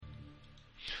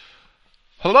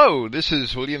Hello, this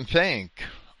is William Fink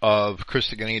of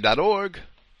Christogenea.org,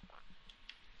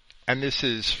 and this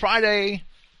is Friday,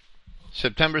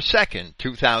 September 2nd,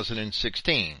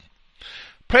 2016.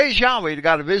 Praise Yahweh, the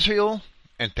God of Israel,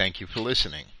 and thank you for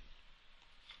listening.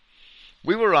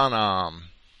 We were on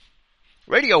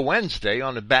Radio Wednesday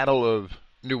on the Battle of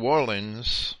New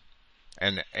Orleans,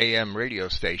 an AM radio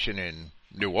station in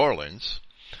New Orleans,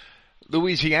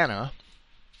 Louisiana.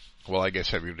 Well, I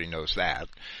guess everybody knows that.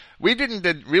 We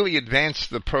didn't really advance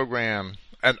the program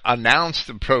and announce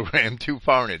the program too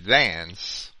far in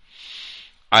advance.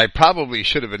 I probably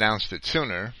should have announced it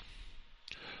sooner.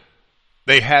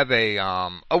 They have a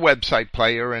website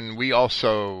player, and we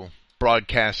also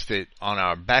broadcast it on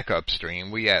our backup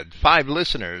stream. We had 5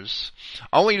 listeners.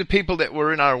 Only the people that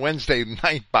were in our Wednesday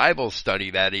night Bible study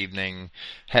that evening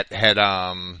had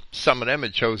some of them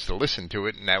had chose to listen to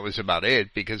it, and that was about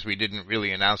it because we didn't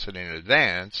really announce it in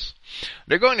advance.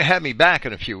 They're going to have me back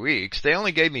in a few weeks. They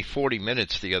only gave me 40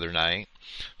 minutes the other night,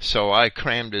 so I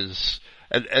crammed as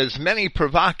many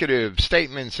provocative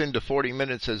statements into 40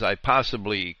 minutes as I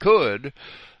possibly could,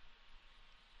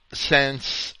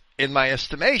 since in my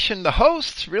estimation, the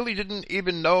hosts really didn't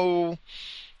even know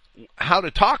how to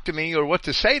talk to me or what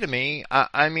to say to me.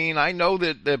 I mean, I know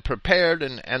that they're prepared,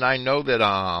 and I know that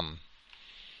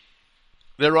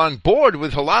they're on board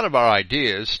with a lot of our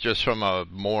ideas, just from a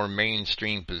more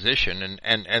mainstream position,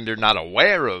 and they're not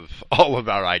aware of all of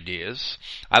our ideas.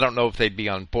 I don't know if they'd be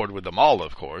on board with them all,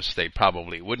 of course. They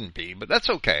probably wouldn't be, but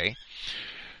that's okay.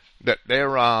 That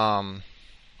they're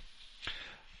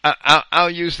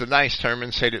I'll use the nice term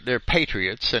and say that they're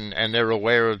patriots, and they're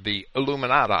aware of the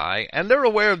Illuminati, and they're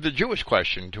aware of the Jewish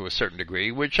question to a certain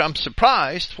degree, which I'm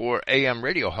surprised for AM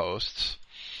radio hosts.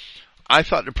 I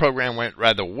thought the program went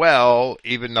rather well,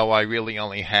 even though I really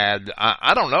only had,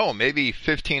 I don't know, maybe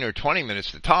 15 or 20 minutes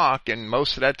to talk, and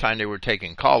most of that time they were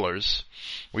taking callers.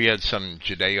 We had some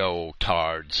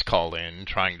Judeo-tards call in,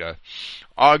 trying to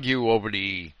argue over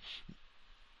the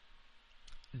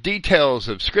details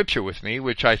of Scripture with me,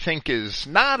 which I think is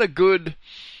not a good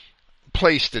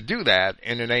place to do that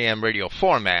in an AM radio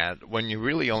format when you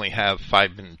really only have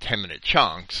 5 and 10 minute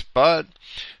chunks. But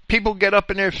people get up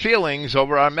in their feelings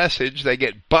over our message. They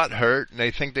get butthurt, and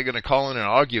they think they're going to call in and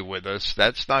argue with us.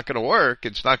 That's not going to work.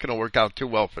 It's not going to work out too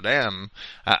well for them.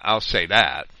 I'll say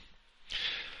that.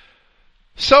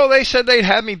 So they said they'd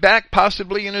have me back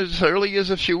possibly in as early as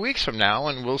a few weeks from now,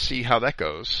 and we'll see how that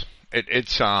goes.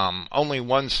 It's only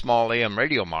one small AM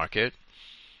radio market.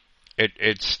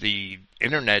 It's the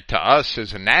internet to us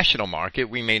is a national market.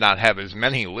 We may not have as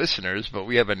many listeners, but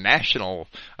we have a national,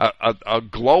 a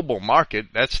global market.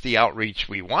 That's the outreach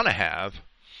we want to have,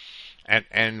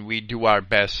 and we do our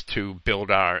best to build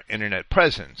our internet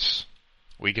presence.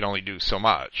 We can only do so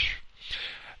much.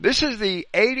 This is the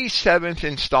 87th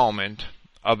installment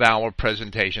of our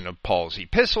presentation of Paul's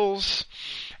epistles.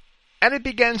 And it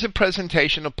begins a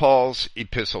presentation of Paul's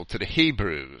epistle to the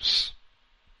Hebrews.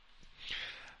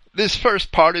 This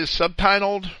first part is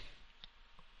subtitled,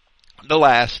 The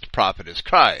Last Prophet is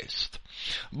Christ.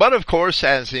 But of course,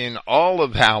 as in all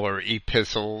of our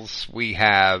epistles, we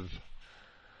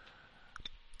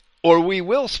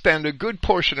will spend a good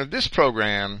portion of this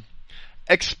program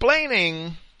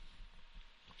explaining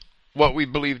what we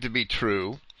believe to be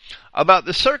true about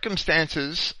the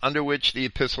circumstances under which the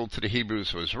epistle to the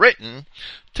Hebrews was written,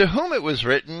 to whom it was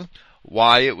written,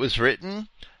 why it was written,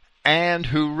 and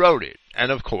who wrote it.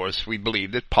 And of course, we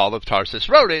believe that Paul of Tarsus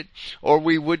wrote it, or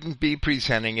we wouldn't be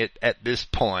presenting it at this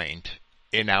point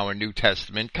in our New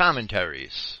Testament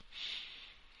commentaries.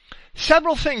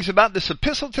 Several things about this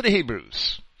epistle to the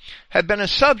Hebrews have been a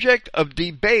subject of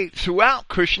debate throughout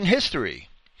Christian history,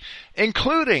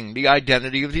 including the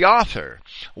identity of the author,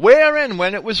 where and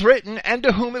when it was written, and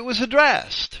to whom it was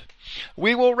addressed.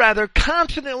 We will rather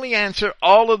confidently answer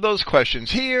all of those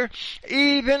questions here,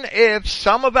 even if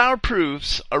some of our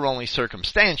proofs are only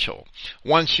circumstantial.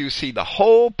 Once you see the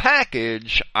whole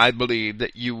package, I believe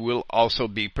that you will also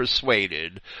be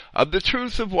persuaded of the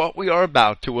truth of what we are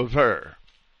about to aver.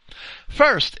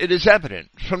 First, it is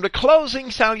evident from the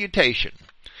closing salutation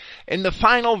in the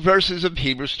final verses of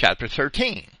Hebrews chapter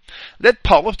 13 that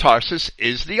Paul of Tarsus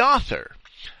is the author.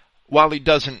 While he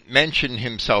doesn't mention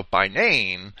himself by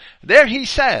name, there he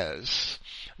says,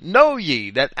 Know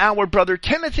ye that our brother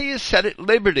Timothy is set at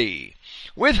liberty,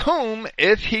 with whom,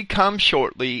 if he come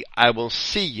shortly, I will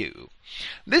see you.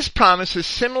 This promise is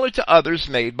similar to others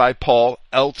made by Paul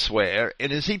elsewhere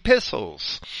in his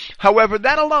epistles. However,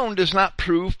 that alone does not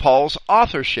prove Paul's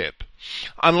authorship.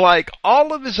 Unlike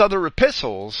all of his other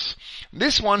epistles,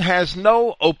 this one has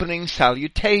no opening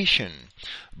salutation,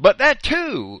 but that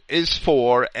too is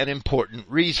for an important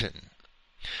reason.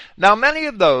 Now, many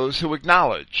of those who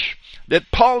acknowledge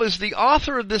that Paul is the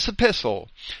author of this epistle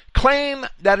claim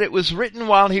that it was written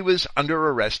while he was under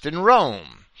arrest in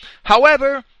Rome.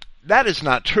 However, that is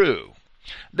not true.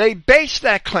 They base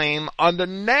that claim on the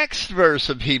next verse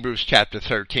of Hebrews chapter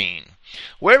 13,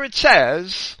 where it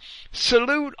says,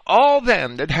 "Salute all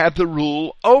them that have the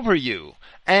rule over you,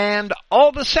 and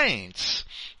all the saints,"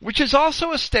 which is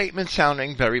also a statement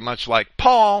sounding very much like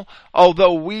Paul,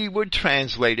 although we would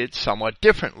translate it somewhat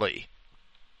differently.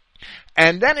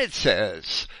 And then it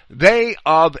says, "They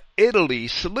of Italy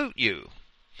salute you."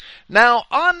 Now,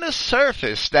 on the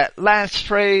surface, that last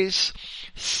phrase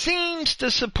seems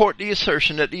to support the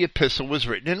assertion that the epistle was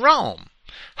written in Rome.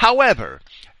 However,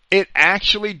 it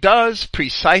actually does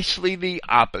precisely the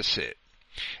opposite.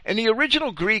 In the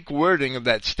original Greek wording of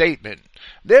that statement,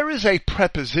 there is a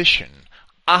preposition,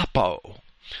 apo,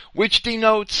 which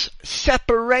denotes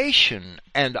separation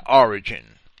and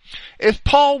origin. If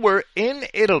Paul were in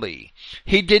Italy,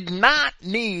 he did not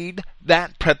need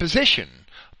that preposition,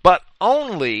 but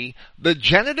only the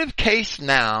genitive case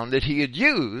noun that he had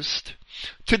used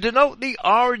to denote the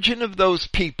origin of those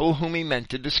people whom he meant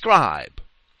to describe.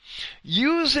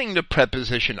 Using the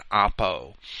preposition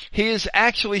apo, he is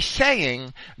actually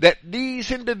saying that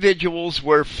these individuals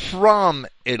were from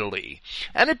Italy,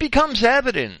 and it becomes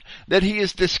evident that he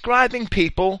is describing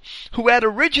people who had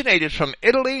originated from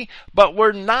Italy but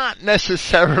were not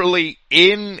necessarily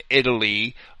in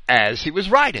Italy as he was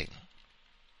writing.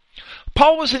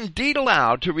 Paul was indeed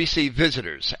allowed to receive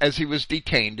visitors as he was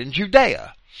detained in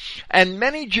Judea, and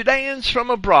many Judeans from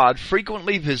abroad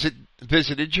frequently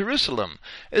visited Jerusalem,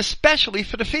 especially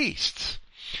for the feasts.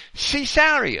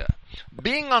 Caesarea,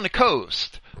 being on the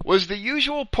coast, was the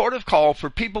usual port of call for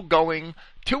people going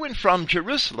to and from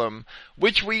Jerusalem,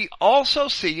 which we also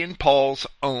see in Paul's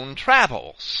own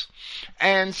travels.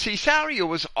 And Caesarea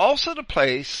was also the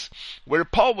place where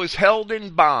Paul was held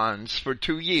in bonds for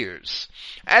 2 years,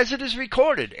 as it is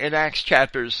recorded in Acts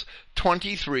chapters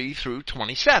 23 through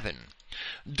 27,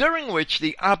 during which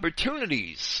the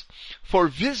opportunities for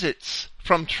visits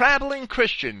from traveling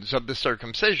Christians of the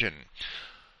circumcision,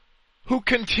 who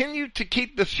continued to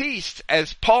keep the feasts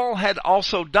as Paul had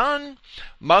also done,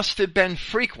 must have been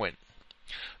frequent.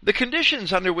 The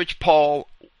conditions under which Paul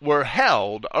were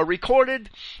held are recorded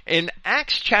in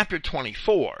Acts chapter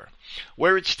 24,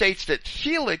 where it states that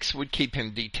Felix would keep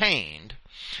him detained,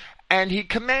 and he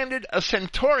commanded a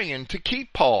centurion to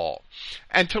keep Paul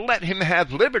and to let him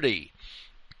have liberty,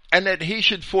 and that he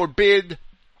should forbid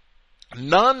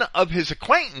none of his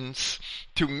acquaintance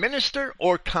to minister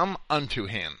or come unto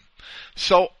him.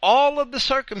 So all of the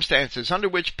circumstances under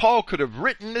which Paul could have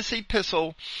written this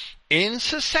epistle in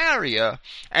Caesarea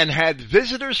and had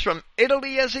visitors from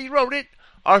Italy as he wrote it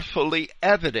are fully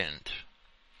evident.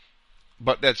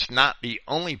 But that's not the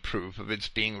only proof of its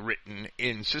being written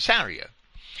in Caesarea.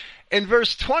 In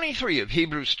verse 23 of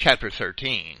Hebrews chapter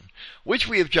 13, which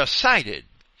we have just cited,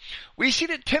 we see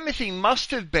that Timothy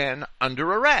must have been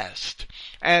under arrest.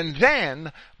 And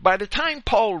then, by the time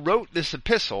Paul wrote this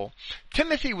epistle,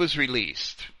 Timothy was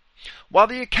released. While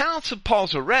the accounts of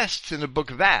Paul's arrests in the book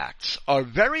of Acts are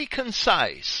very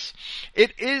concise,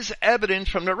 it is evident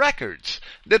from the records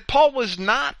that Paul was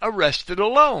not arrested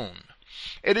alone.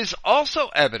 It is also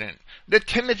evident that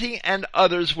Timothy and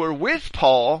others were with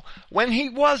Paul when he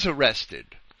was arrested.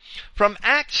 From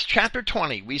Acts chapter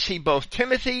 20, we see both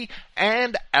Timothy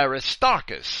and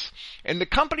Aristarchus in the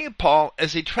company of Paul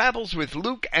as he travels with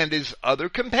Luke and his other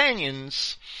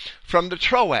companions from the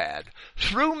Troad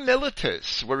through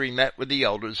Miletus, where he met with the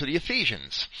elders of the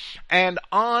Ephesians, and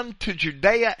on to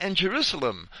Judea and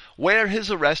Jerusalem, where his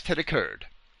arrest had occurred.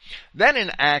 Then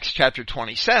in Acts chapter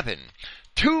 27,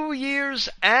 2 years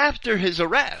after his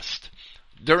arrest,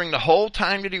 during the whole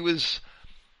time that he was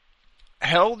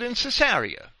held in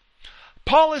Caesarea,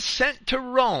 Paul is sent to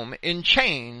Rome in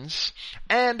chains,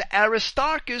 and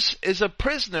Aristarchus is a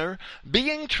prisoner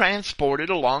being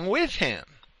transported along with him.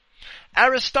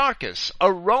 Aristarchus,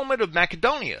 a Roman of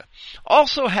Macedonia,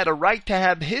 also had a right to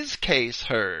have his case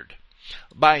heard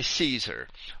by Caesar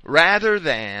rather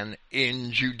than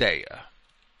in Judea.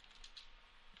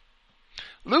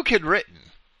 Luke had written,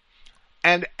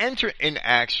 and enter in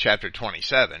Acts chapter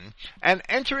 27, and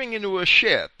entering into a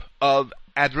ship of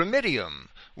Adramyttium,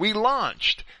 we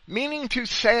launched, meaning to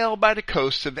sail by the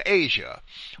coasts of Asia,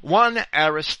 one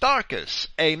Aristarchus,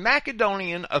 a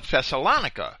Macedonian of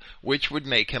Thessalonica, which would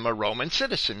make him a Roman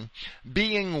citizen,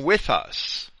 being with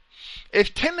us.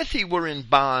 If Timothy were in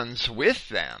bonds with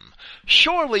them,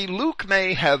 surely Luke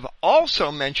may have also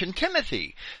mentioned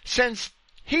Timothy, since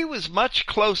he was much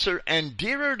closer and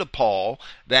dearer to Paul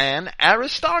than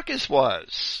Aristarchus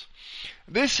was.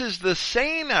 This is the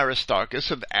same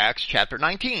Aristarchus of Acts chapter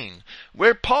 19,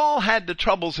 where Paul had the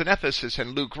troubles in Ephesus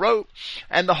and Luke wrote,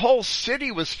 and the whole city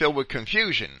was filled with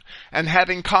confusion, and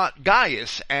having caught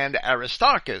Gaius and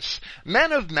Aristarchus,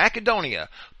 men of Macedonia,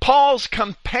 Paul's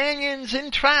companions in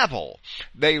travel,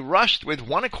 they rushed with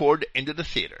one accord into the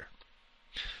theater.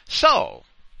 So,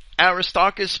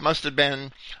 Aristarchus must have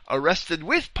been arrested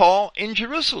with Paul in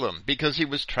Jerusalem because he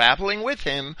was traveling with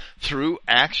him through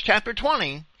Acts chapter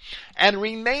 20 and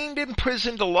remained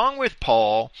imprisoned along with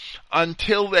Paul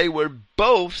until they were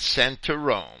both sent to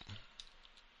Rome.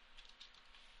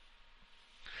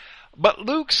 But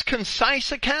Luke's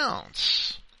concise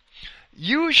accounts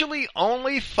usually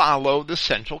only follow the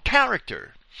central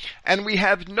character, and we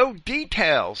have no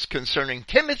details concerning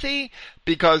Timothy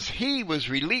because he was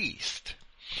released.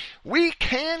 We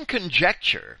can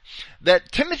conjecture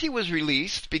that Timothy was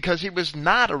released because he was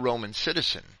not a Roman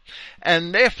citizen,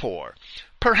 and therefore,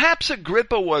 perhaps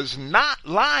Agrippa was not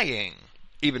lying,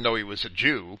 even though he was a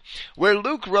Jew, where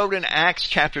Luke wrote in Acts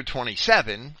chapter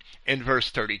 27, in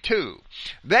verse 32,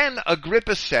 "Then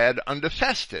Agrippa said unto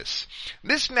Festus,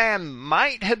 This man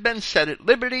might have been set at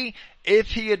liberty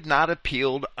if he had not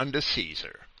appealed unto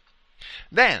Caesar."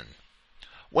 Then,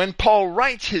 when Paul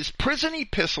writes his prison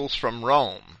epistles from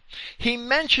Rome, he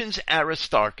mentions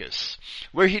Aristarchus,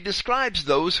 where he describes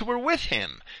those who were with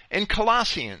him in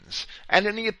Colossians and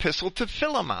in the epistle to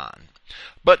Philemon.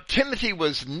 But Timothy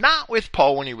was not with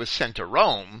Paul when he was sent to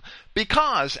Rome,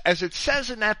 because, as it says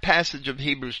in that passage of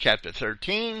Hebrews chapter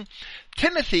 13,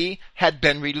 Timothy had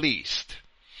been released.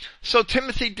 So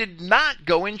Timothy did not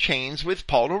go in chains with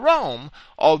Paul to Rome,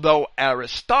 although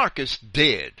Aristarchus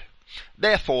did.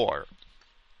 Therefore,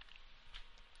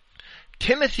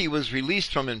 Timothy was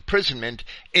released from imprisonment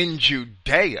in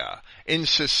Judea, in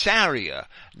Caesarea,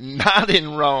 not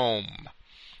in Rome.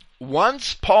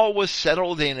 Once Paul was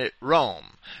settled in at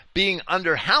Rome, being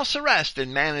under house arrest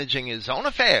and managing his own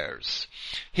affairs,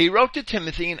 he wrote to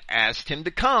Timothy and asked him to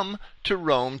come to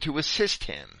Rome to assist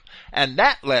him. And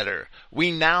that letter we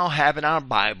now have in our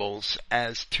Bibles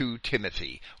as 2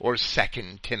 Timothy, or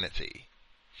 2 Timothy.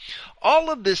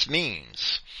 All of this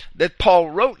means that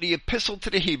Paul wrote the Epistle to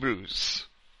the Hebrews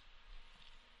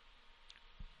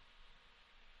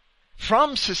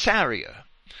from Caesarea,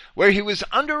 where he was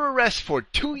under arrest for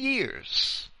 2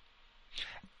 years.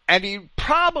 And he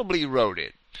probably wrote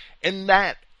it in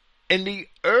the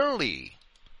early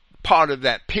part of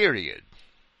that period,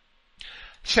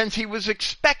 since he was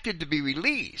expected to be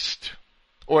released,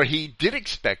 or he did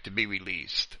expect to be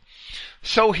released.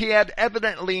 So he had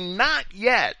evidently not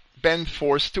yet been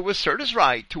forced to assert his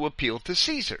right to appeal to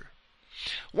Caesar.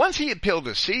 Once he appealed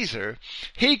to Caesar,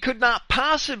 he could not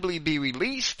possibly be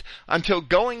released until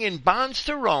going in bonds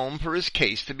to Rome for his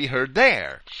case to be heard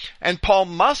there, and Paul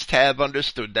must have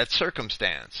understood that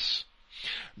circumstance.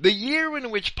 The year in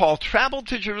which Paul traveled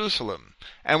to Jerusalem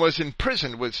and was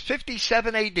imprisoned was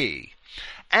 57 A.D.,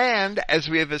 and as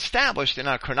we have established in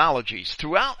our chronologies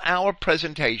throughout our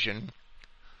presentation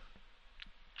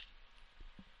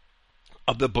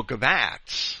of the book of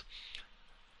Acts,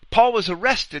 Paul was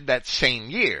arrested that same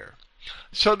year.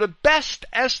 So the best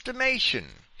estimation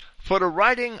for the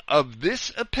writing of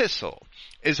this epistle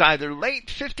is either late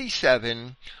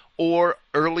 57 or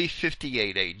early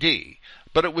 58 AD.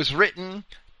 But it was written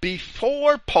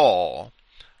before Paul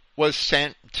was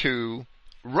sent to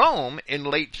Rome in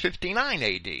late 59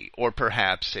 AD, or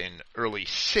perhaps in early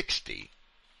 60.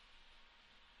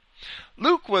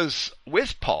 Luke was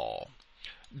with Paul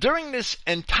during this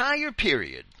entire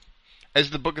period, as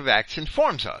the book of Acts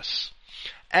informs us,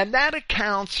 and that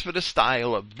accounts for the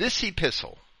style of this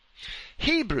epistle.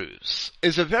 Hebrews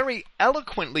is a very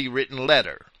eloquently written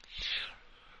letter,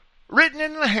 written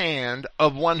in the hand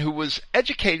of one who was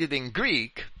educated in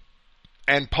Greek,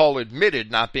 and Paul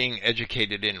admitted not being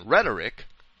educated in rhetoric,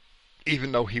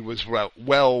 even though he was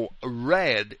well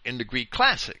read in the Greek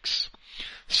classics.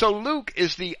 So Luke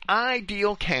is the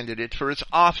ideal candidate for its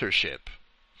authorship.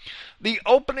 The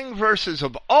opening verses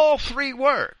of all 3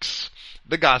 works,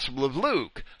 the Gospel of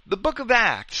Luke, the book of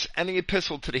Acts, and the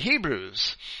Epistle to the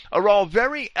Hebrews, are all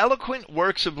very eloquent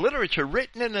works of literature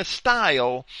written in a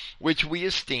style which we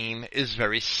esteem is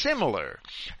very similar.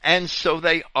 And so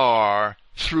they are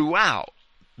throughout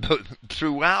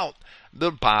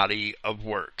the body of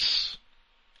works.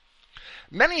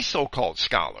 Many so-called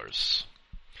scholars,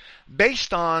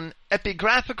 based on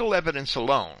epigraphical evidence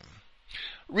alone,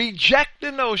 reject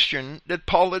the notion that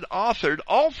Paul had authored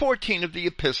all 14 of the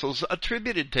epistles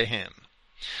attributed to him.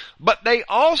 But they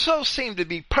also seem to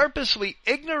be purposely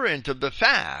ignorant of the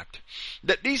fact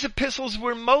that these epistles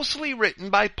were mostly written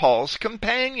by Paul's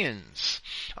companions,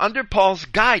 under Paul's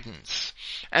guidance,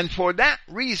 and for that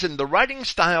reason the writing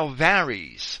style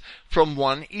varies from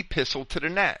one epistle to the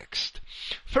next.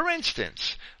 For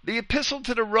instance, the epistle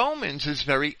to the Romans is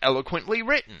very eloquently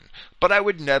written, but I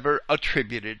would never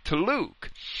attribute it to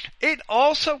Luke. It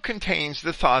also contains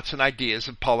the thoughts and ideas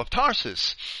of Paul of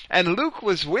Tarsus, and Luke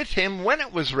was with him when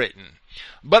it was written.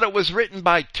 But it was written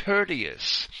by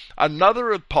Tertius,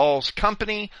 another of Paul's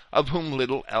company, of whom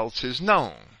little else is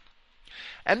known.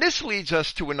 And this leads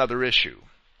us to another issue,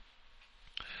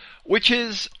 which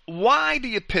is why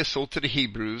the epistle to the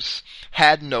Hebrews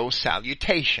had no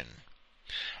salutation.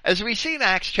 As we see in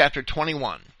Acts chapter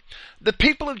 21, the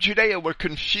people of Judea were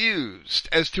confused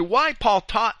as to why Paul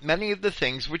taught many of the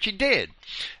things which he did,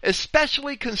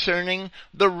 especially concerning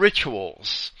the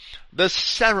rituals, the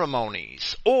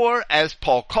ceremonies, or, as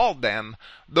Paul called them,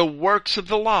 the works of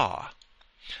the law.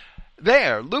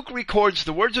 There, Luke records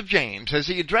the words of James as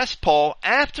he addressed Paul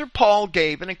after Paul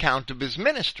gave an account of his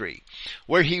ministry,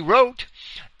 where he wrote,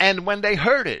 "And when they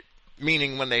heard it,"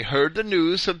 meaning when they heard the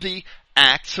news of the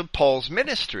acts of Paul's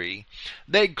ministry,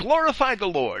 "they glorified the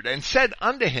Lord and said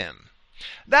unto him,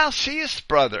 Thou seest,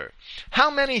 brother, how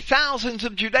many thousands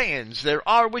of Judeans there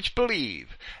are which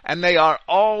believe, and they are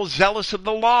all zealous of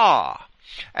the law.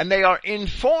 And they are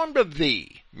informed of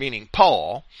thee," meaning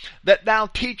Paul, "that thou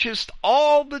teachest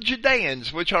all the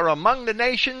Judeans which are among the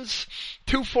nations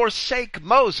to forsake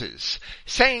Moses,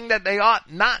 saying that they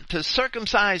ought not to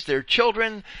circumcise their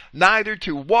children, neither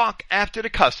to walk after the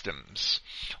customs.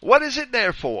 What is it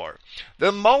therefore?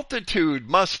 The multitude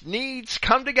must needs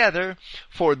come together,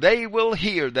 for they will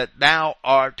hear that thou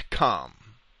art come."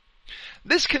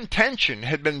 This contention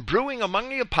had been brewing among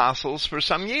the apostles for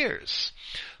some years.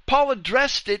 Paul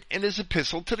addressed it in his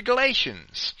epistle to the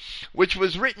Galatians, which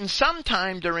was written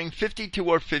sometime during 52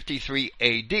 or 53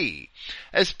 AD,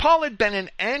 as Paul had been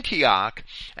in Antioch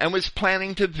and was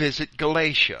planning to visit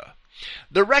Galatia.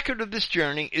 The record of this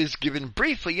journey is given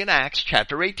briefly in Acts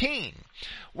chapter 18.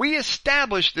 We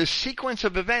established this sequence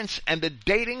of events and the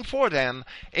dating for them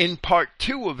in part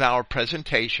 2 of our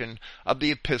presentation of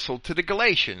the epistle to the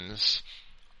Galatians,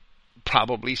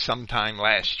 probably sometime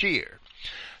last year.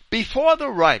 Before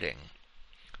writing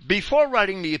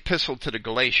the epistle to the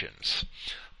Galatians,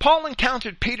 Paul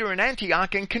encountered Peter in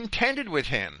Antioch and contended with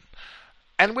him,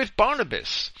 and with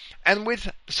Barnabas, and with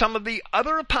some of the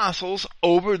other apostles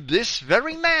over this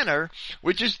very matter,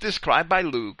 which is described by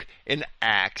Luke in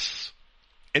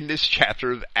this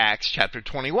chapter of Acts chapter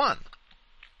 21.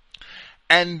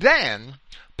 And then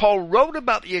Paul wrote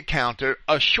about the encounter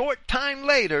a short time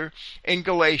later in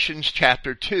Galatians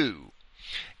chapter 2.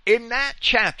 In that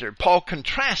chapter, Paul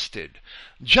contrasted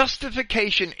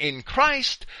justification in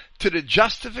Christ to the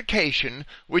justification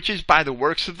which is by the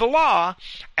works of the law,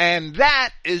 and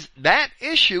that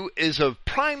issue is of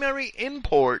primary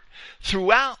import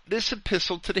throughout this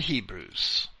epistle to the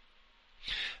Hebrews.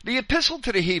 The epistle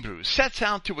to the Hebrews sets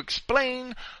out to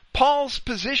explain Paul's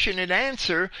position in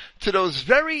answer to those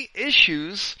very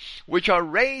issues which are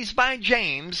raised by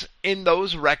James in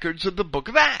those records of the book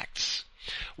of Acts,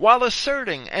 while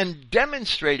asserting and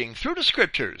demonstrating through the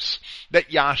scriptures that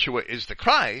Yahshua is the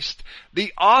Christ.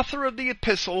 The author of the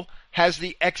epistle has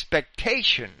the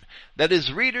expectation that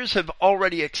his readers have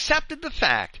already accepted the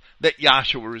fact that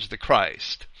Yahshua is the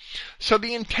Christ. So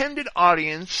the intended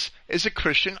audience is a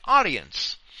Christian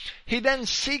audience. He then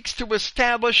seeks to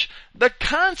establish the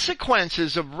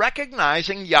consequences of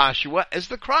recognizing Yahshua as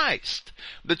the Christ,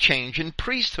 the change in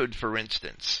priesthood, for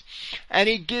instance. And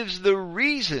he gives the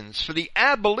reasons for the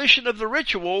abolition of the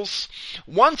rituals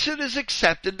once it is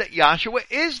accepted that Yahshua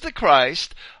is the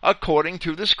Christ according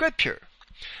to the Scripture.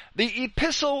 The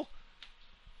epistle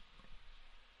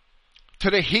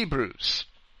to the Hebrews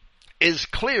is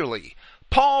clearly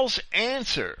Paul's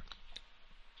answer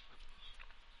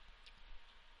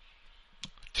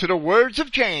to the words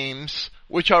of James,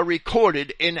 which are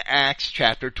recorded in Acts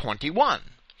chapter 21,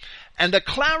 and the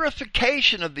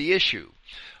clarification of the issue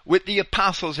with the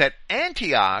apostles at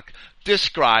Antioch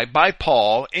described by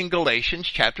Paul in Galatians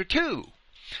chapter 2.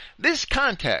 This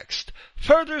context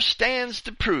further stands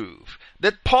to prove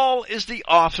that Paul is the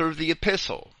author of the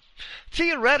epistle.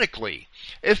 Theoretically,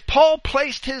 if Paul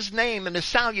placed his name in the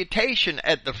salutation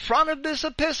at the front of this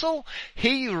epistle,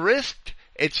 he risked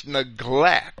its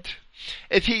neglect.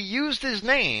 If he used his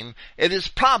name, it is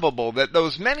probable that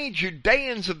those many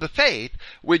Judeans of the faith,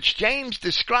 which James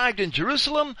described in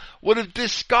Jerusalem, would have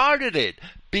discarded it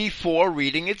before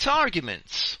reading its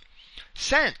arguments.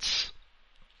 Since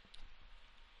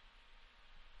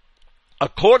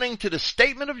according to the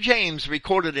statement of James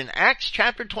recorded in Acts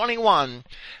chapter 21,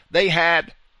 they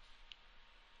had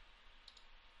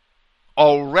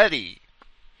already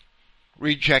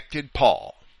rejected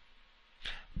Paul.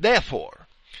 Therefore,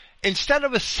 instead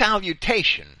of a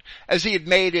salutation, as he had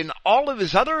made in all of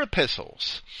his other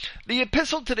epistles, the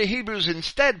epistle to the Hebrews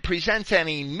instead presents an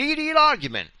immediate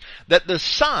argument that the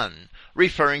Son,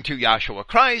 referring to Yahshua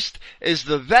Christ, is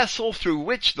the vessel through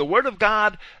which the Word of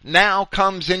God now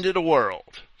comes into the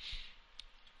world.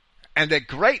 And at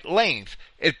great length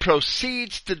it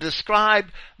proceeds to describe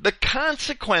the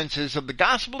consequences of the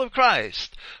gospel of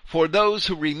Christ for those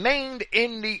who remained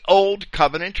in the old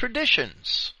covenant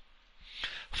traditions.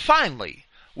 Finally,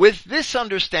 with this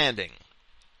understanding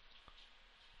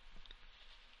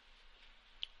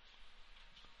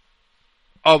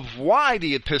of why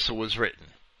the epistle was written,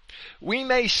 we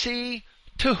may see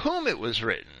to whom it was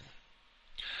written.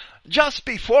 Just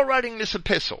before writing this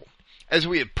epistle, as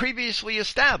we have previously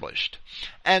established,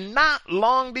 and not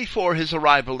long before his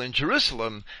arrival in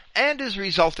Jerusalem and his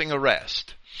resulting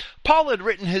arrest, Paul had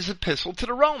written his epistle to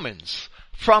the Romans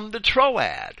from the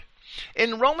Troad.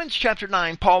 In Romans chapter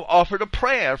 9, Paul offered a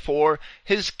prayer for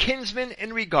his kinsmen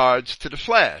in regards to the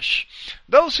flesh,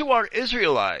 those who are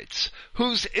Israelites,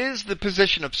 whose is the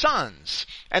position of sons,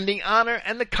 and the honor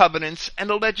and the covenants and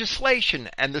the legislation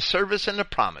and the service and the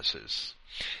promises.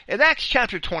 In Acts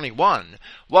chapter 21,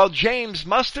 while James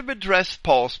must have addressed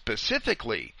Paul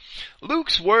specifically,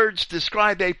 Luke's words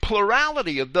describe a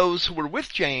plurality of those who were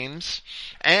with James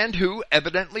and who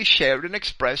evidently shared and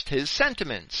expressed his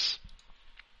sentiments.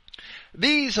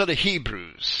 These are the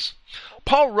Hebrews.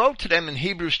 Paul wrote to them in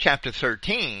Hebrews chapter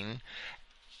 13,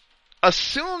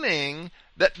 assuming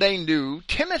that they knew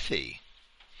Timothy.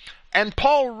 And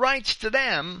Paul writes to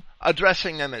them,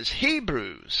 addressing them as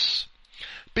Hebrews,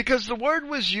 because the word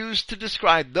was used to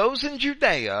describe those in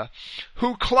Judea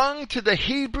who clung to the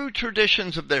Hebrew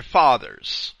traditions of their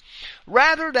fathers,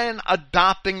 rather than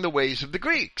adopting the ways of the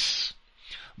Greeks.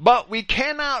 But we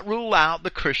cannot rule out the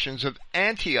Christians of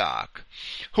Antioch,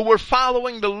 who were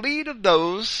following the lead of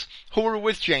those who were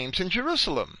with James in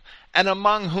Jerusalem, and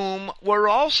among whom were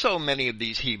also many of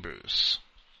these Hebrews.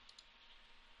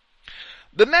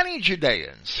 The many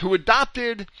Judeans who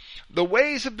adopted the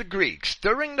ways of the Greeks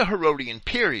during the Herodian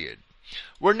period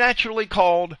were naturally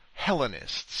called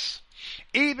Hellenists.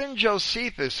 Even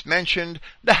Josephus mentioned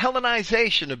the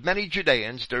Hellenization of many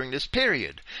Judeans during this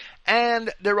period,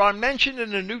 and there are mentioned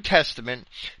in the New Testament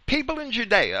people in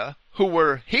Judea who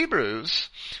were Hebrews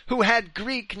who had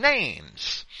Greek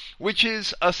names, which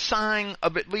is a sign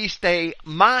of at least a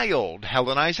mild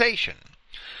Hellenization.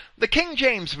 The King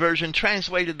James Version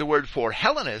translated the word for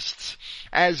Hellenists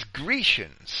as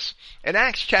Grecians in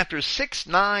Acts chapter 6,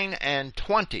 9, and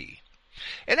 20.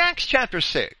 In Acts chapter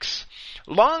 6,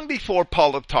 long before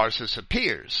Paul of Tarsus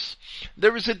appears,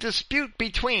 there is a dispute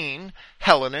between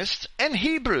Hellenists and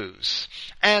Hebrews,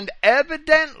 and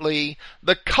evidently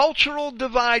the cultural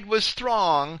divide was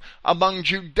strong among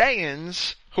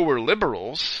Judeans who were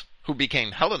liberals, who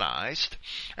became Hellenized,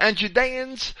 and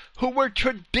Judeans who were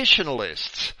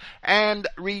traditionalists and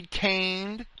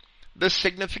retained the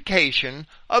signification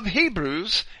of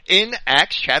Hebrews in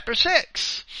Acts chapter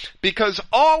 6. Because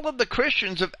all of the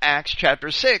Christians of Acts chapter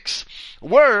 6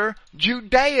 were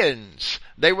Judeans.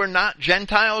 They were not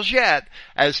Gentiles yet,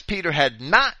 as Peter had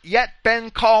not yet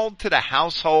been called to the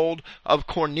household of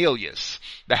Cornelius.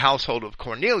 The household of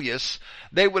Cornelius,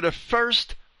 they were the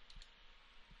first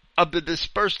of the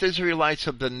dispersed Israelites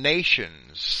of the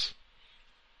nations,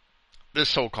 the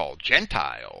so-called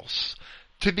Gentiles,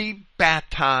 to be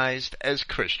baptized as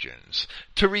Christians,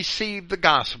 to receive the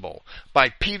gospel by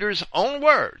Peter's own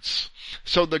words.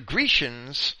 So the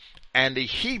Grecians and the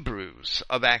Hebrews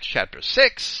of Acts chapter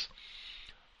 6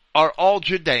 are all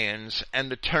Judeans, and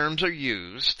the terms are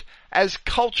used as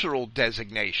cultural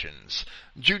designations.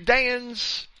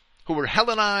 Judeans who were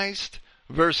Hellenized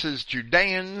versus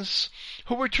Judeans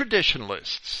who were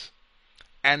traditionalists.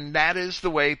 And that is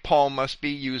the way Paul must be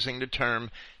using the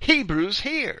term Hebrews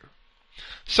here.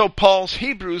 So Paul's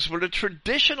Hebrews were the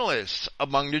traditionalists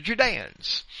among the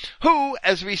Judeans, who,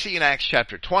 as we see in Acts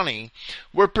chapter 20,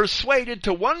 were persuaded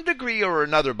to one degree or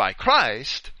another by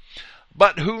Christ,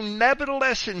 but who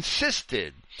nevertheless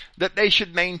insisted that they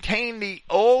should maintain the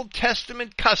Old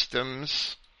Testament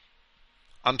customs.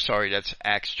 That's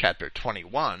Acts chapter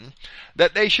 21,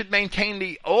 that they should maintain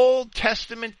the Old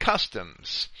Testament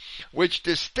customs, which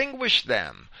distinguished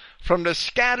them from the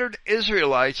scattered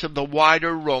Israelites of the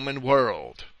wider Roman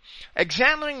world.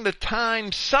 Examining the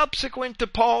time subsequent to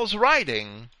Paul's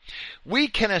writing, we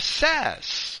can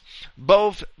assess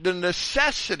both the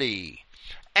necessity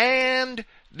and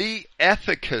the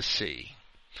efficacy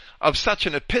of such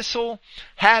an epistle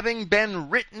having been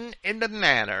written in the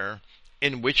manner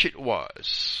in which it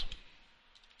was.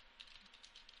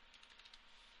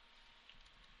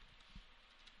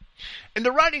 In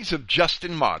the writings of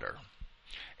Justin Martyr,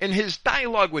 in his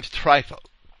dialogue with Trypho,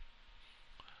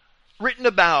 written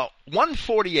about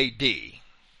 140 AD,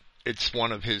 it's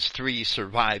one of his 3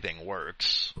 surviving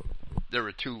works. There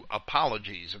are 2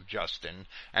 apologies of Justin,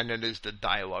 and it is the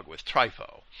dialogue with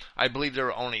Trypho. I believe there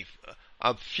are only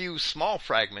a few small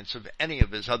fragments of any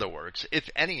of his other works, if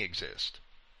any exist.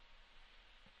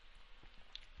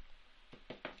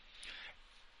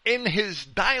 In his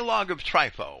dialogue of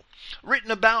Trypho,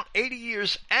 written about 80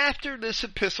 years after this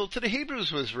epistle to the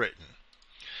Hebrews was written,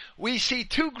 we see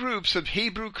 2 groups of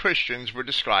Hebrew Christians were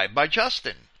described by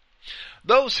Justin.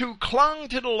 Those who clung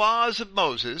to the laws of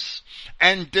Moses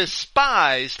and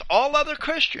despised all other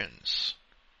Christians,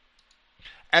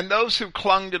 and those who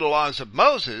clung to the laws of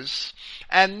Moses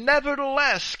and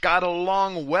nevertheless got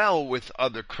along well with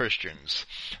other Christians,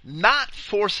 not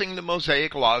forcing the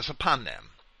Mosaic laws upon them.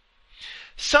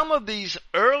 Some of these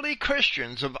early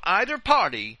Christians of either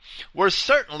party were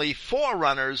certainly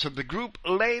forerunners of the group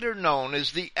later known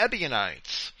as the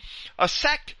Ebionites, a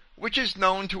sect which is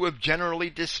known to have generally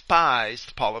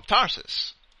despised Paul of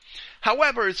Tarsus.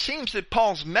 However, it seems that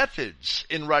Paul's methods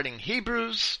in writing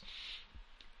Hebrews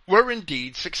were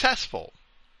indeed successful.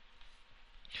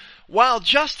 While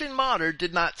Justin Martyr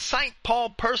did not cite Paul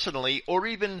personally or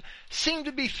even seem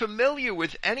to be familiar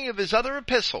with any of his other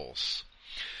epistles,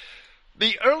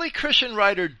 the early Christian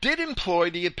writer did employ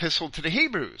the epistle to the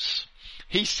Hebrews.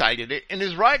 He cited it in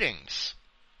his writings,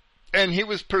 and he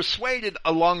was persuaded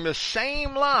along the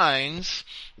same lines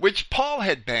which Paul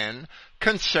had been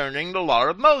concerning the law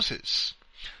of Moses.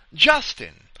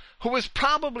 Justin, who was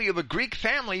probably of a Greek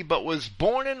family but was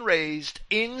born and raised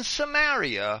in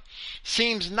Samaria,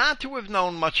 seems not to have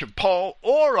known much of Paul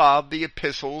or of the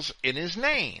epistles in his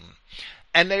name,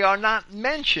 and they are not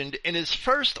mentioned in his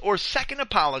first or second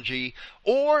apology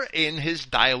or in his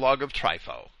dialogue of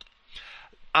Trypho.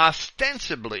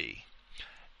 Ostensibly,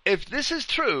 if this is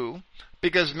true,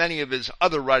 because many of his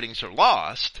other writings are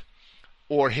lost,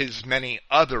 or his many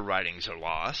other writings are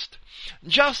lost,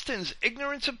 Justin's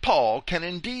ignorance of Paul can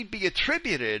indeed be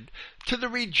attributed to the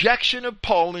rejection of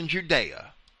Paul in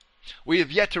Judea. We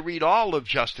have yet to read all of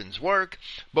Justin's work,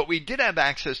 but we did have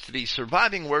access to these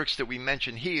surviving works that we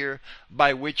mention here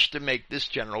by which to make this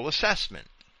general assessment.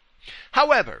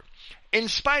 However, in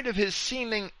spite of his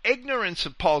seeming ignorance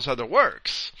of Paul's other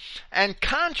works, and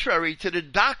contrary to the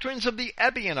doctrines of the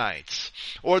Ebionites,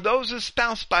 or those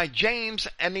espoused by James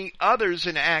and the others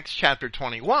in Acts chapter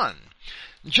 21,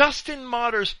 Justin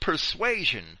Martyr's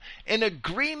persuasion, in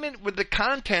agreement with the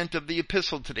content of the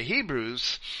epistle to the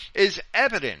Hebrews, is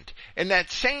evident in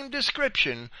that same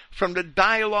description from the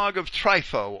dialogue of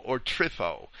Trypho or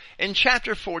Trypho in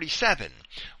chapter 47,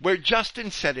 where Justin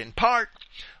said in part,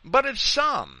 "But if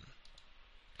some,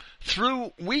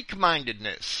 through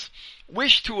weak-mindedness,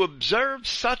 wish to observe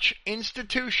such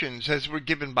institutions as were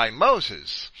given by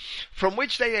Moses, from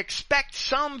which they expect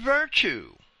some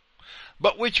virtue,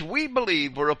 but which we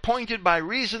believe were appointed by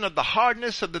reason of the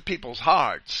hardness of the people's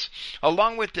hearts,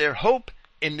 along with their hope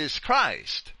in this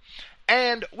Christ,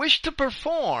 and wish to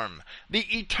perform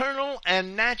the eternal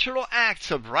and natural acts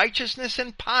of righteousness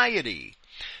and piety,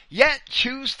 yet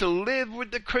choose to live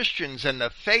with the Christians and the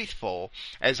faithful,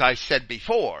 as I said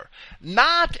before,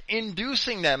 not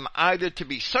inducing them either to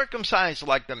be circumcised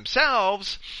like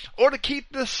themselves, or to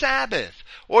keep the Sabbath,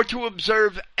 or to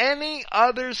observe any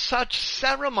other such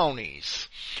ceremonies,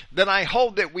 then I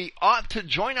hold that we ought to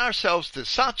join ourselves to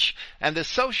such, and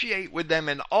associate with them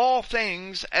in all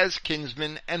things as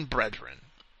kinsmen and brethren."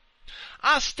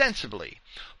 Ostensibly,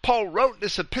 Paul wrote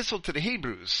this epistle to the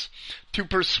Hebrews to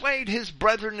persuade his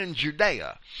brethren in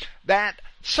Judea that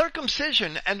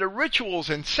circumcision and the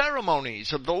rituals and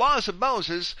ceremonies of the laws of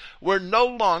Moses were no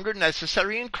longer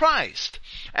necessary in Christ,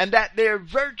 and that their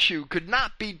virtue could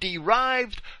not be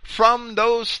derived from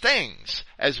those things,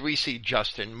 as we see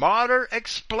Justin Martyr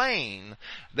explain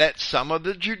that some of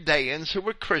the Judeans who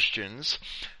were Christians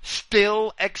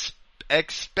still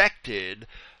expected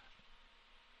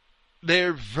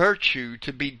their virtue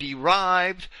to be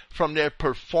derived from their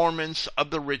performance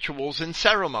of the rituals and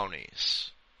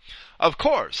ceremonies. Of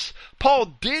course, Paul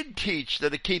did teach that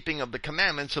the keeping of the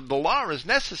commandments of the law is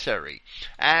necessary,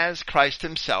 as Christ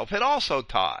himself had also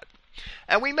taught.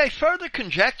 And we may further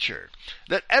conjecture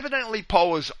that evidently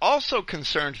Paul was also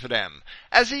concerned for them,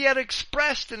 as he had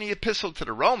expressed in the Epistle to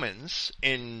the Romans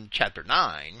in chapter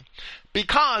 9,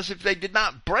 because if they did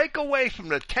not break away from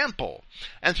the temple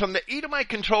and from the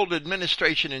Edomite-controlled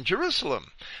administration in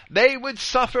Jerusalem, they would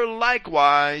suffer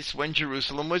likewise when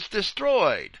Jerusalem was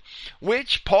destroyed,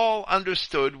 which Paul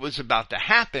understood was about to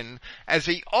happen, as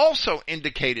he also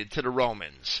indicated to the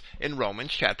Romans in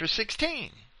Romans chapter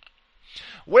 16.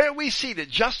 Where we see that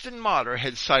Justin Martyr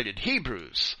had cited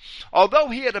Hebrews, although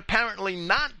he had apparently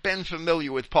not been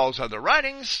familiar with Paul's other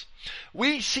writings,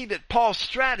 we see that Paul's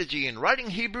strategy in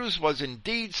writing Hebrews was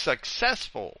indeed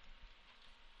successful.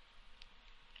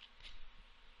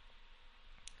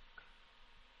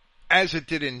 As it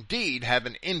did indeed have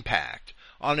an impact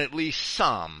on at least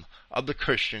some of the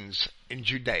Christians in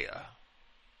Judea.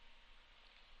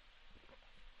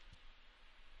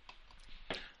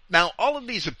 Now, all of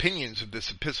these opinions of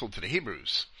this epistle to the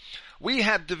Hebrews, we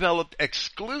have developed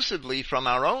exclusively from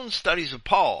our own studies of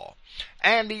Paul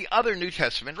and the other New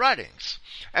Testament writings,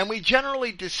 and we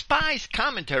generally despise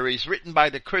commentaries written by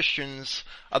the Christians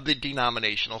of the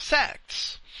denominational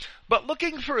sects. But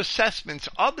looking for assessments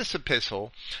of this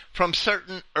epistle from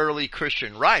certain early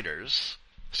Christian writers,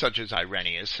 such as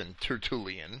Irenaeus and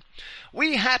Tertullian,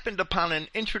 we happened upon an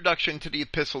introduction to the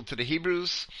Epistle to the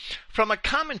Hebrews from a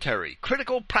commentary,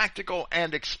 critical, practical,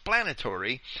 and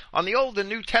explanatory on the Old and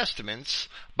New Testaments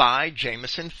by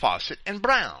Jamieson, Fawcett, and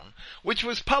Brown, which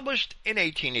was published in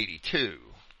 1882.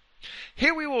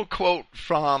 Here we will quote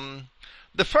from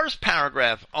the first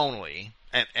paragraph only,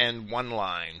 and one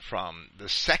line from the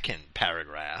second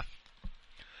paragraph,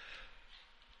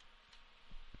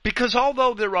 because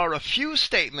although there are a few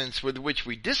statements with which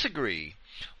we disagree,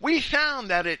 we found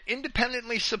that it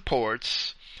independently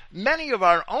supports many of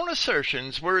our own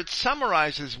assertions where it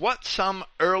summarizes what some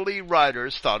early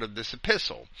writers thought of this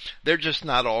epistle. They're just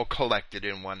not all collected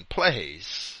in one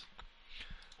place.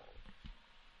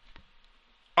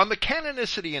 On the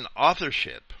canonicity and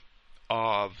authorship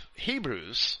of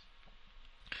Hebrews,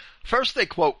 first they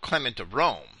quote Clement of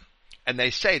Rome, and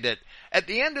they say that at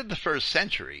the end of the 1st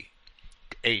century,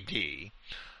 A.D.,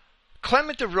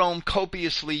 Clement of Rome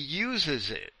copiously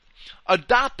uses it,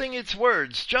 adopting its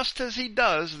words just as he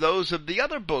does those of the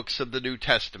other books of the New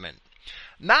Testament,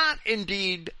 not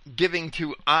indeed giving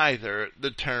to either the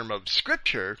term of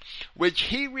Scripture, which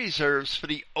he reserves for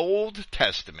the Old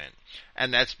Testament,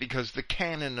 and that's because the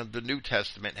canon of the New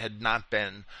Testament had not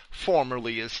been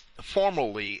formally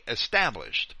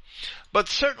established, but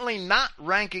certainly not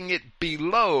ranking it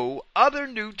below other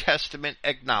New Testament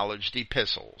acknowledged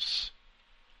epistles.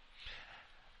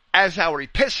 As our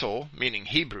epistle, meaning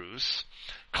Hebrews,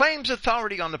 claims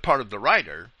authority on the part of the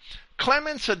writer,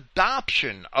 Clement's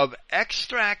adoption of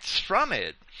extracts from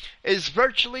it is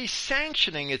virtually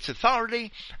sanctioning its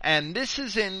authority, and this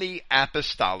is in the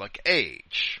apostolic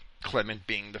age, Clement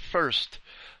being the first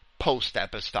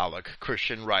post-apostolic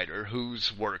Christian writer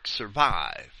whose works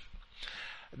survive.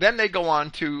 Then they go on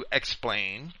to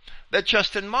explain that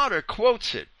Justin Martyr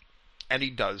quotes it, and he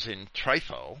does in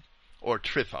Trypho,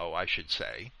 I should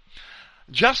say.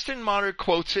 Justin Martyr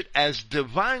quotes it as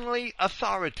divinely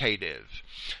authoritative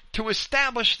to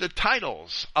establish the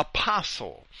titles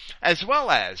apostle as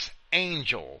well as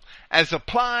angel as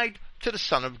applied to the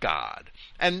Son of God.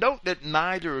 And note that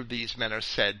neither of these men are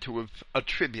said to have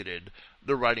attributed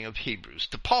the writing of Hebrews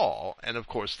to Paul, and of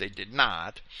course they did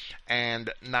not,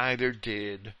 and neither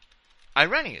did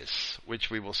Irenaeus, which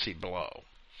we will see below.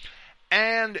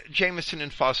 And Jamieson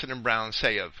and Fawcett and Brown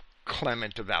say of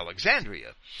Clement of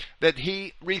Alexandria that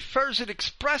he refers it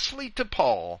expressly to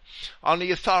Paul on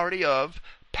the authority of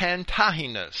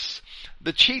Pantaenus,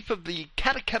 the chief of the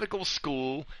catechetical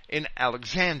school in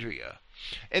Alexandria,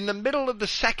 in the middle of the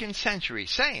 2nd century,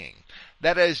 saying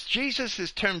that as Jesus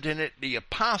is termed in it the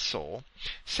apostle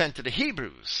sent to the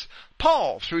Hebrews,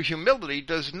 Paul, through humility,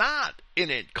 does not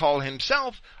in it call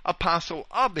himself apostle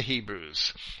of the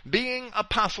Hebrews, being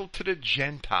apostle to the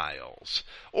Gentiles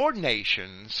or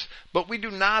nations, but we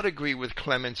do not agree with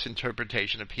Clement's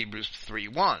interpretation of Hebrews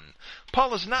 3:1.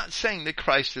 Paul is not saying that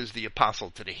Christ is the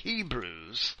apostle to the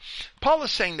Hebrews. Paul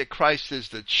is saying that Christ is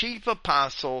the chief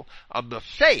apostle of the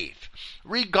faith,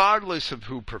 regardless of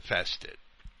who professed it.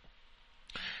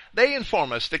 They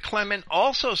inform us that Clement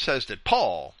also says that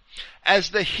Paul, as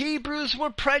the Hebrews were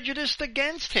prejudiced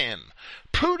against him,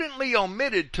 prudently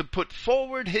omitted to put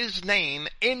forward his name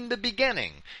in the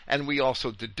beginning. And we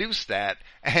also deduced that,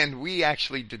 and we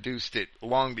actually deduced it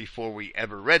long before we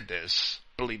ever read this,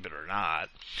 believe it or not.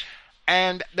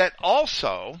 And that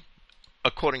also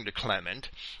according to Clement,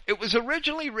 it was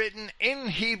originally written in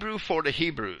Hebrew for the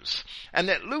Hebrews, and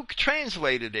that Luke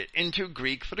translated it into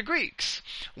Greek for the Greeks,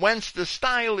 whence the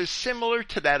style is similar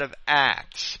to that of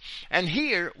Acts. And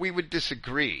here we would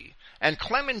disagree. And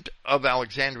Clement of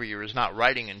Alexandria is not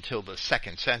writing until the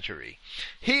 2nd century.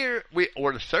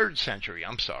 Or the 3rd century,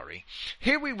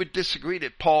 Here we would disagree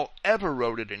that Paul ever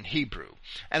wrote it in Hebrew.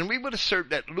 And we would assert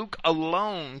that Luke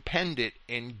alone penned it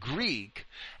in Greek,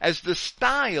 as the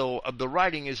style of the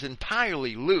writing is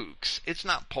entirely Luke's. It's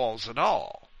not Paul's at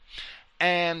all.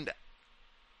 And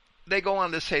they go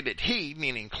on to say that he,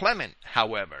 meaning Clement,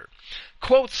 however,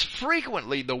 quotes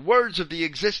frequently the words of the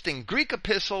existing Greek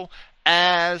epistle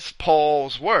as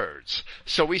Paul's words.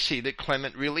 So we see that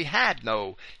Clement really had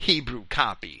no Hebrew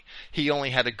copy. He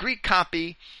only had a Greek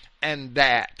copy, and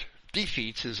that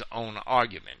defeats his own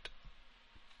argument.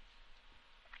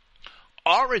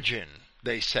 Origen,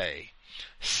 they say,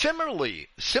 similarly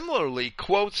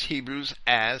quotes Hebrews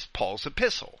as Paul's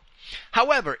epistle.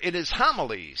 However, in his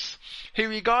homilies, he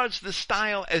regards the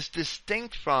style as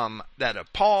distinct from that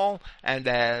of Paul and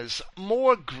as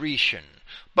more Grecian,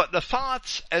 but the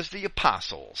thoughts as the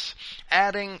apostles,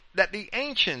 adding that the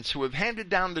ancients who have handed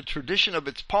down the tradition of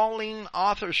its Pauline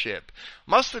authorship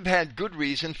must have had good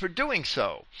reason for doing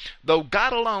so, though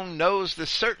God alone knows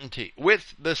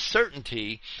with the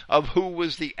certainty of who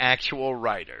was the actual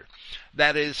writer,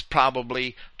 that is,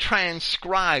 probably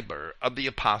transcriber of the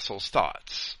apostles'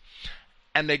 thoughts.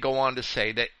 And they go on to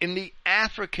say that in the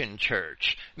African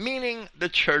church, meaning the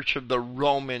church of the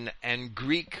Roman and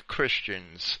Greek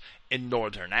Christians in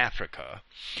northern Africa,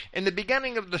 in the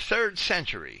beginning of the 3rd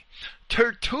century,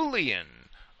 Tertullian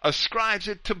ascribes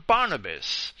it to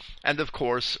Barnabas. And of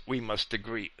course, we must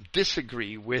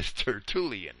disagree with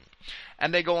Tertullian.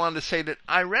 And they go on to say that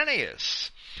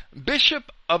Irenaeus,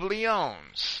 Bishop of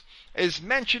Lyons, is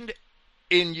mentioned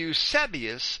in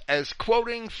Eusebius as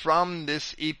quoting from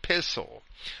this epistle,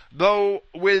 though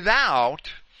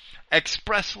without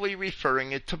expressly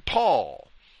referring it to Paul.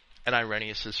 And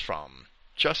Irenaeus is from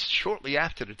just shortly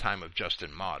after the time of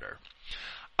Justin Martyr.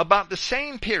 About the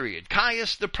same period,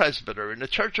 Caius the presbyter in the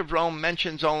Church of Rome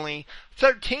mentions only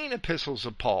 13 epistles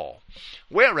of Paul,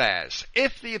 whereas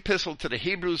if the epistle to the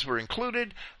Hebrews were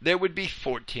included, there would be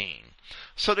 14.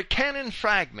 So the canon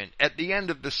fragment at the end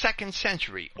of the 2nd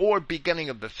century, or beginning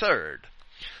of the 3rd,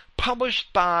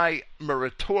 published by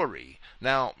Muratori.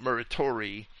 Now,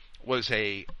 Muratori was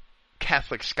a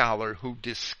Catholic scholar who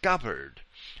discovered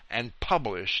and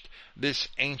published this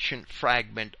ancient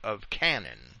fragment of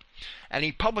canon. And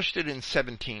he published it in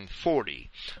 1740.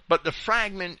 But the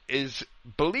fragment is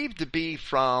believed to be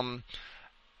from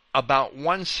about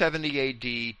 170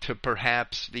 A.D. to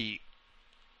perhaps the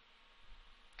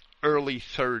early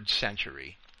 3rd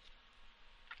century.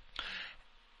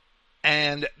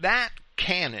 And that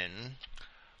canon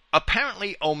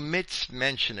apparently omits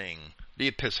mentioning the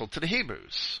epistle to the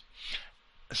Hebrews.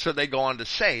 So they go on to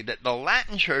say that the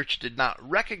Latin Church did not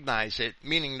recognize it,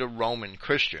 meaning the Roman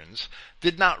Christians,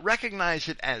 did not recognize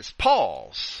it as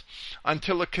Paul's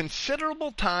until a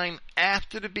considerable time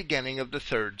after the beginning of the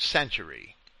 3rd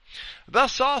century.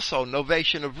 Thus also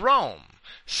Novatian of Rome,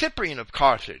 Cyprian of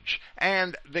Carthage,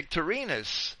 and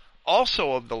Victorinus,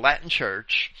 also of the Latin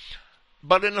Church,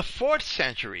 but in the 4th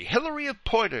century, Hilary of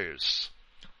Poitiers,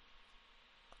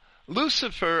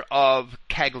 Lucifer of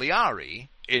Cagliari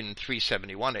in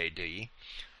 371 A.D.,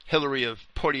 Hilary of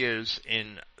Poitiers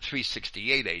in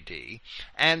 368 A.D.,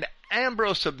 and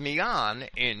Ambrose of Milan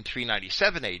in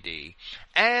 397 A.D.,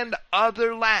 and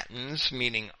other Latins,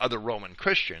 meaning other Roman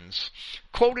Christians,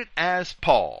 quote it as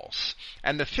Paul's,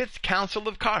 and the 5th Council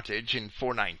of Carthage in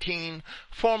 419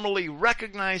 formally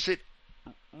reckons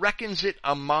it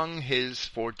among his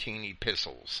 14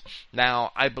 epistles.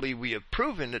 Now, I believe we have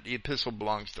proven that the epistle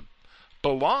belongs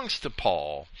to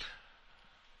Paul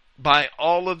by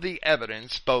all of the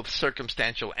evidence, both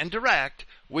circumstantial and direct,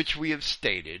 which we have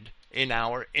stated in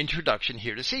our introduction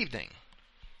here this evening.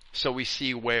 So we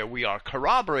see where we are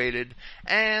corroborated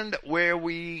and where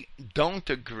we don't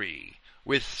agree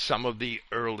with some of the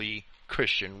early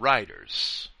Christian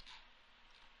writers.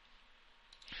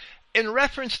 In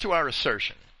reference to our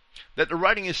assertion that the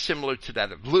writing is similar to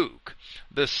that of Luke,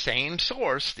 the same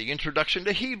source, the introduction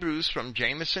to Hebrews from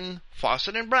Jameson,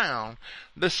 Fawcett, and Brown,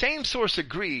 the same source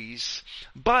agrees,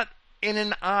 but in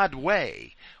an odd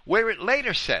way, where it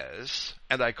later says,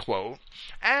 and I quote,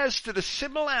 "As to the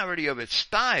similarity of its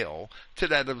style to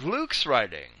that of Luke's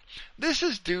writing, this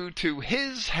is due to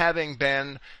his having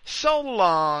been so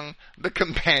long the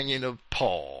companion of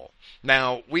Paul."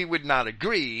 Now, we would not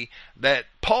agree that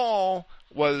Paul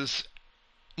was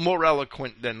more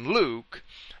eloquent than Luke,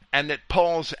 and that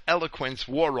Paul's eloquence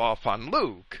wore off on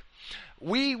Luke,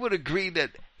 we would agree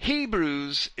that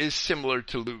Hebrews is similar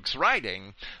to Luke's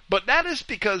writing, but that is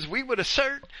because we would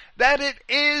assert that it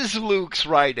is Luke's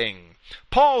writing.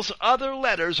 Paul's other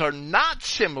letters are not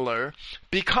similar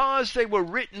because they were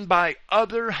written by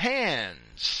other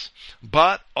hands,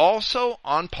 but also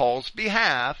on Paul's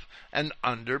behalf and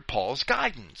under Paul's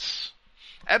guidance.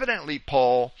 Evidently,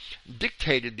 Paul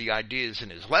dictated the ideas in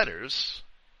his letters.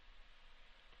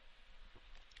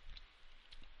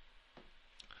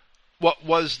 What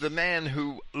was the man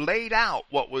who laid out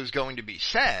what was going to be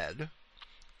said,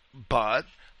 but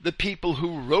the people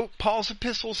who wrote Paul's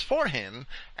epistles for him,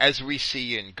 as we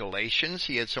see in Galatians,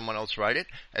 he had someone else write it.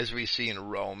 As we see in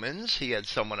Romans, he had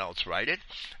someone else write it.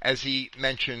 As he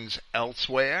mentions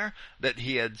elsewhere that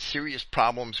he had serious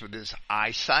problems with his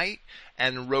eyesight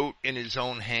and wrote in his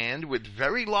own hand with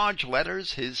very large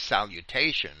letters his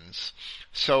salutations.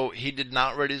 So he did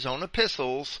not write his own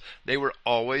epistles. They were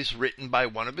always written by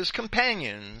one of his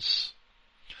companions.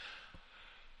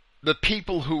 The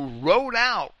people who wrote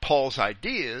out Paul's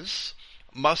ideas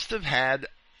must have had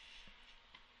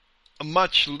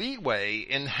much leeway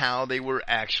in how they were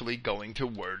actually going to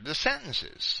word the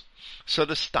sentences. So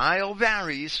the style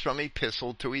varies from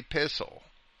epistle to epistle.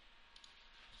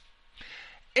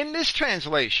 In this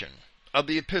translation of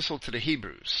the Epistle to the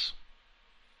Hebrews,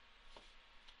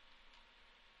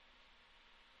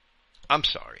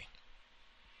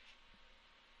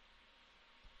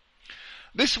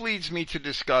 this leads me to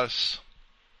discuss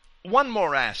one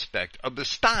more aspect of the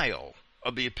style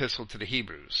of the Epistle to the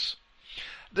Hebrews.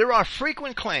 There are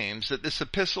frequent claims that this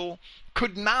epistle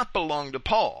could not belong to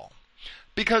Paul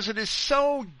because it is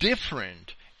so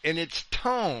different in its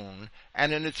tone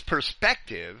and in its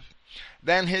perspective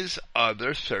than his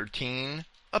other 13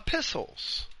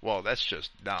 epistles. Well, that's just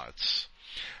nuts.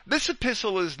 This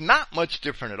epistle is not much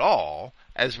different at all,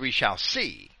 as we shall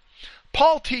see.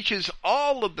 Paul teaches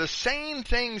all of the same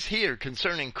things here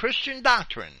concerning Christian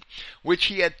doctrine, which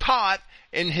he had taught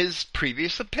in his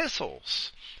previous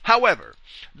epistles. However,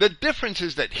 the difference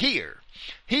is that here,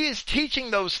 he is teaching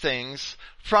those things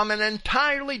from an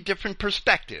entirely different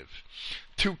perspective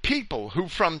to people who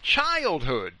from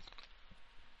childhood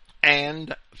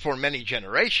and for many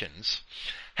generations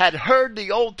had heard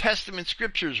the Old Testament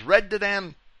scriptures read to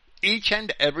them each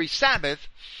and every Sabbath,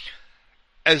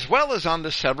 as well as on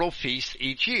the several feasts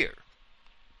each year.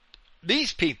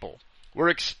 These people were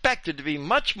expected to be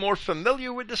much more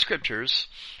familiar with the scriptures,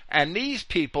 and these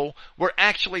people were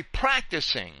actually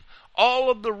practicing all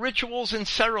of the rituals and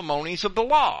ceremonies of the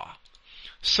law.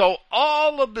 So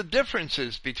all of the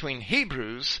differences between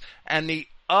Hebrews and the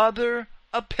other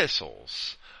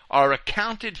epistles are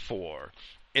accounted for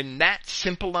in that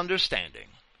simple understanding.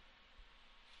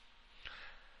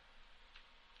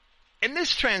 In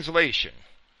this translation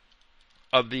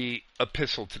of the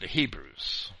Epistle to the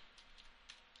Hebrews,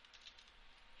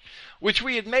 which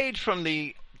we had made from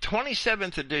the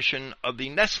 27th edition of the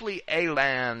Nestle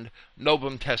Aland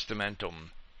Novum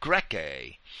Testamentum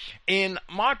Graece in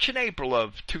March and April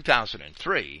of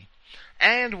 2003,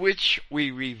 and which we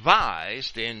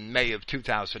revised in May of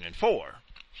 2004,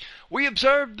 we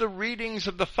observed the readings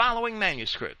of the following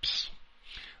manuscripts: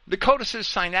 the Codices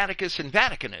Sinaiticus and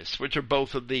Vaticanus, which are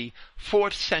both of the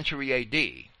 4th century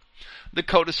A.D., the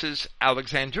Codices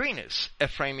Alexandrinus,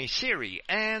 Ephremi Syri,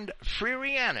 and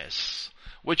Frerianus,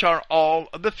 which are all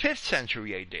of the 5th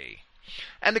century A.D.,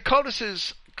 and the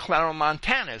Codices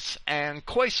Claromontanus and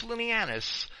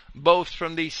Coeslinianus, both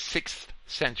from the 6th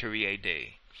century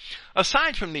A.D.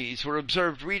 Aside from these were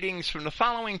observed readings from the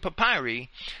following papyri,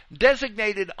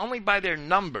 designated only by their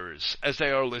numbers as they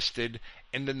are listed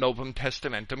in the Novum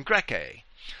Testamentum Graece.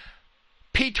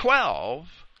 P12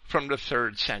 from the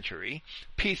 3rd century,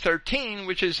 P13,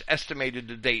 which is estimated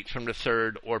to date from the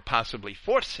 3rd or possibly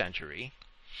 4th century,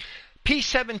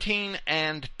 P17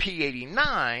 and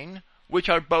P89, which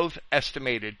are both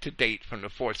estimated to date from the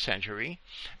 4th century,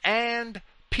 and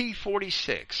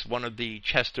P46, one of the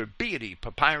Chester Beatty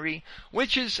papyri,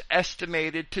 which is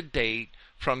estimated to date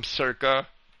from circa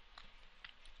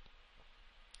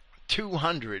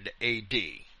 200 AD.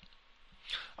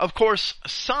 Of course,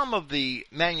 some of the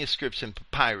manuscripts and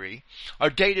papyri are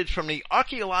dated from the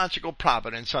archaeological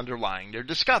providence underlying their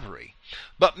discovery,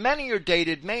 but many are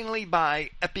dated mainly by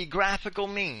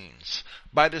epigraphical means,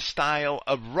 by the style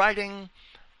of writing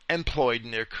employed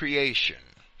in their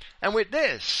creation. And with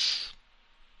this,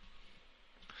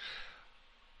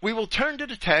 we will turn to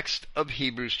the text of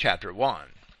Hebrews chapter 1.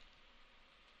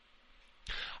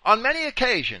 On many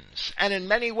occasions, and in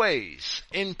many ways,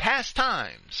 in past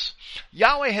times,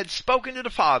 Yahweh had spoken to the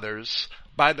fathers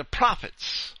by the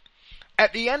prophets,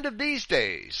 At the end of these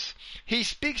days, he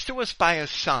speaks to us by a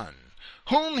Son,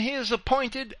 whom he has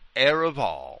appointed heir of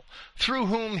all, through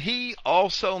whom he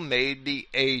also made the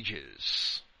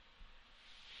ages.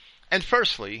 And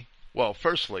firstly,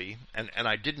 and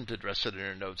I didn't address it in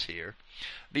our notes here,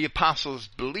 the apostles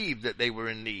believed that they were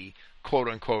in the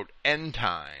quote-unquote end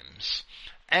times,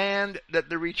 and that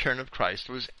the return of Christ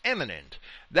was imminent.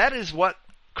 That is what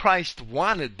Christ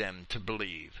wanted them to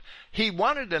believe. He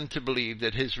wanted them to believe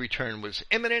that his return was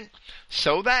imminent,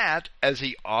 so that, as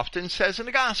he often says in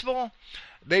the gospel,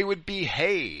 they would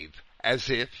behave as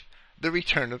if the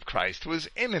return of Christ was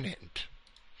imminent.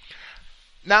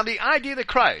 Now, the idea that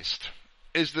Christ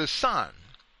is the Son,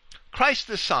 Christ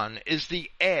the Son is the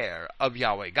heir of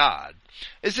Yahweh God,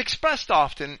 is expressed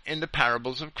often in the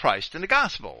parables of Christ in the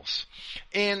Gospels,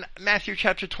 in Matthew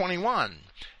chapter 21,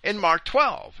 in Mark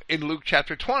 12, in Luke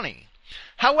chapter 20.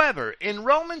 However, in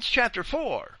Romans chapter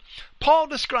 4, Paul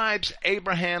describes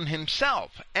Abraham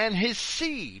himself and his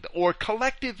seed, or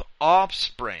collective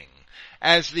offspring,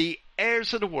 as the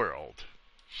heirs of the world.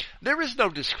 There is no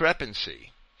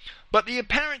discrepancy, but the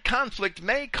apparent conflict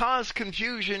may cause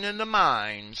confusion in the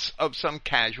minds of some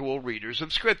casual readers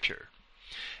of Scripture.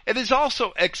 It is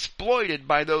also exploited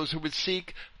by those who would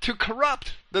seek to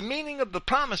corrupt the meaning of the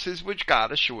promises which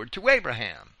God assured to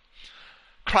Abraham.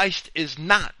 Christ is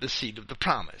not the seed of the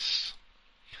promise.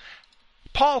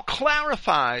 Paul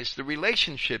clarifies the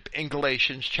relationship in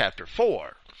Galatians chapter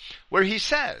 4, where he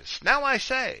says, "Now I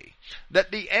say that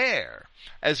the heir,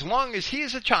 as long as he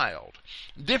is a child,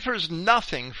 differs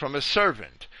nothing from a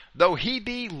servant, though he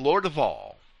be Lord of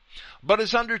all, but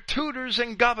is under tutors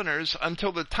and governors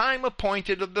until the time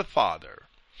appointed of the Father.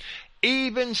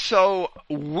 Even so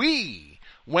we,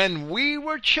 when we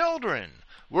were children,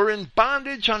 were in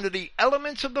bondage under the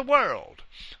elements of the world.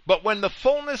 But when the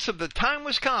fullness of the time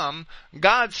was come,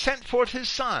 God sent forth his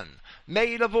Son,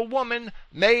 made of a woman,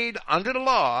 made under the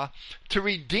law, to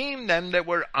redeem them that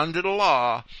were under the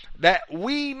law, that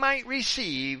we might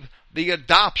receive the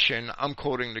adoption," I'm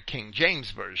quoting the King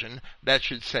James Version, that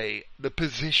should say the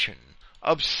position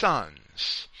of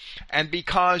sons. "And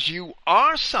because you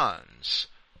are sons,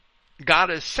 God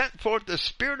has sent forth the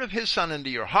Spirit of his Son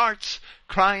into your hearts,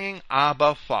 crying,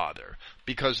 Abba, Father."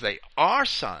 Because they are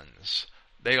sons,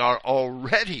 they are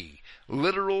already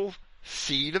literal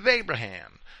seed of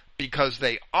Abraham. Because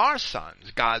they are sons,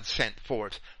 God sent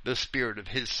forth the Spirit of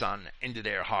his Son into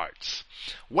their hearts.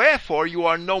 "Wherefore you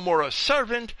are no more a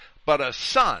servant, but a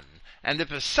son. And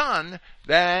if a son,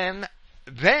 then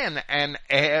an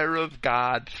heir of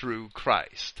God through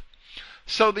Christ."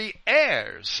 So the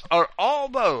heirs are all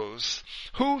those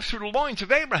who, through the loins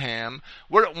of Abraham,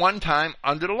 were at one time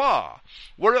under the law,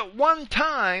 were at one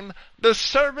time the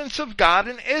servants of God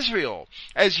in Israel,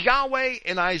 as Yahweh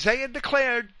in Isaiah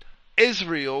declared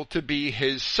Israel to be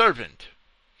his servant,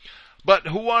 but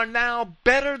who are now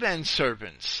better than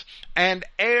servants and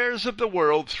heirs of the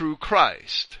world through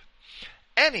Christ.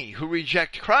 Any who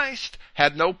reject Christ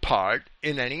have no part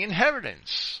in any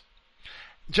inheritance,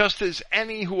 just as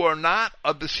any who are not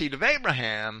of the seed of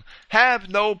Abraham have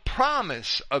no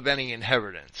promise of any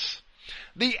inheritance.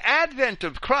 The advent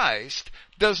of Christ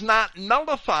does not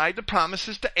nullify the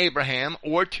promises to Abraham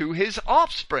or to his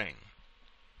offspring.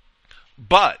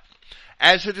 But,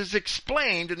 as it is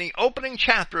explained in the opening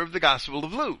chapter of the Gospel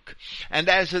of Luke, and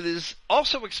as it is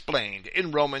also explained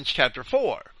in Romans chapter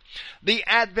 4, the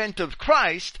advent of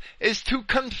Christ is to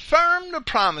confirm the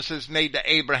promises made to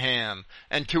Abraham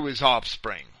and to his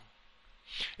offspring.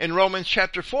 In Romans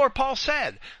chapter 4, Paul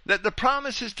said that the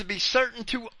promise is to be certain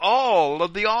to all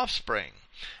of the offspring.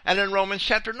 And in Romans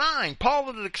chapter 9,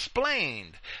 Paul had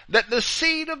explained that the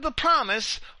seed of the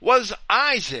promise was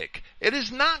Isaac. It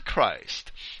is not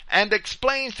Christ. And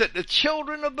explains that the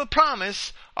children of the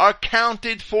promise are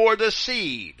counted for the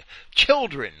seed.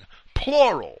 Children,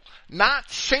 plural,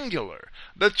 not singular.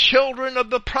 The children of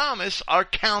the promise are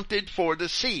counted for the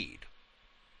seed.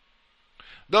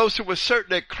 Those who assert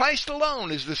that Christ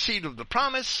alone is the seed of the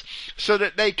promise so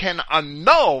that they can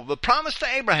annul the promise to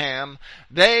Abraham,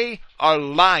 they are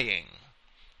lying.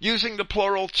 Using the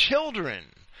plural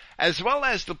children as well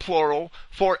as the plural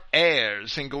for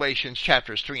heirs in Galatians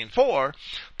chapters 3 and 4,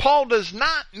 Paul does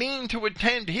not mean to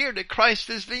intend here that Christ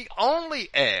is the only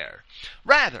heir.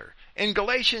 Rather, in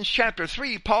Galatians chapter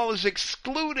 3, Paul is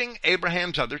excluding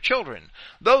Abraham's other children,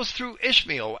 those through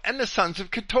Ishmael and the sons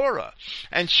of Keturah,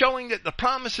 and showing that the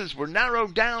promises were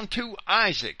narrowed down to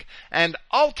Isaac, and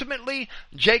ultimately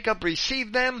Jacob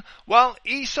received them, while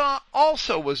Esau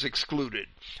also was excluded,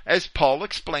 as Paul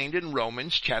explained in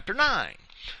Romans chapter 9.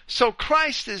 So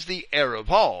Christ is the heir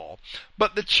of all,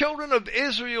 but the children of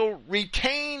Israel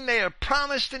retain their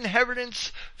promised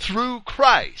inheritance through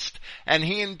Christ, and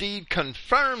he indeed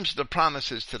confirms the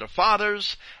promises to the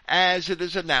fathers as it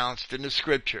is announced in the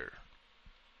Scripture.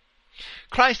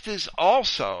 Christ is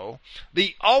also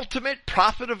the ultimate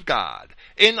prophet of God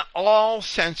in all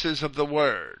senses of the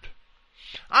word.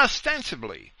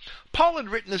 Ostensibly, Paul had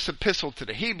written this epistle to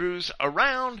the Hebrews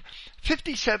around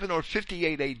 57 or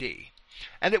 58 AD,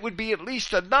 and it would be at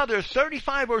least another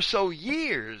 35 or so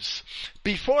years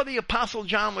before the Apostle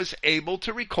John was able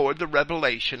to record the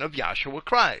revelation of Yahshua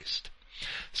Christ.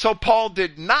 So Paul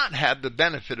did not have the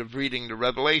benefit of reading the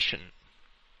revelation.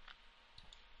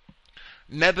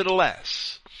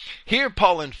 Nevertheless, here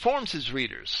Paul informs his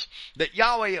readers that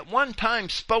Yahweh at one time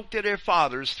spoke to their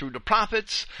fathers through the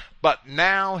prophets, but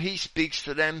now he speaks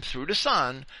to them through the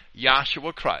Son,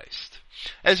 Yahshua Christ.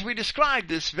 As we described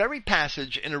this very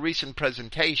passage in a recent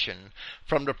presentation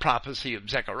from the prophecy of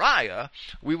Zechariah,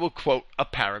 we will quote a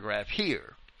paragraph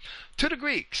here. To the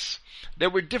Greeks, there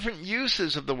were different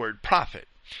uses of the word prophet.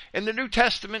 In the New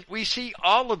Testament, we see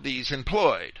all of these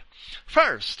employed.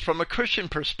 First, from a Christian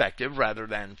perspective rather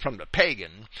than from the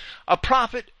pagan, a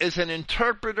prophet is an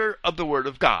interpreter of the Word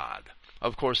of God.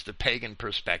 Of course, the pagan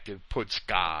perspective puts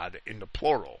God in the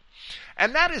plural.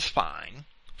 And that is fine.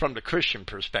 From the Christian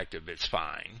perspective, it's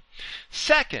fine.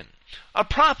 Second, a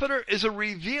prophet is a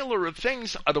revealer of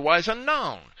things otherwise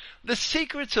unknown, the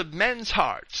secrets of men's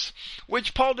hearts,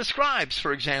 which Paul describes,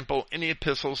 for example, in the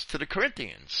epistles to the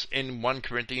Corinthians, in 1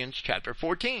 Corinthians chapter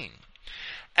 14.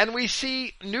 And we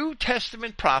see New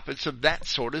Testament prophets of that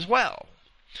sort as well.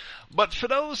 But for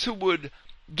those who would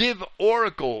give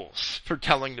oracles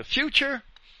foretelling the future,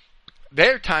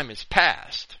 their time is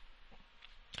past.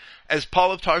 As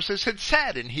Paul of Tarsus had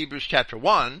said in Hebrews chapter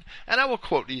 1, and I will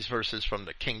quote these verses from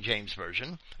the King James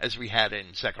Version, as we had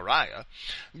in Zechariah,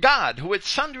 God, who at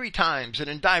sundry times and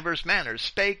in divers manners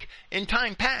spake in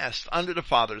time past unto the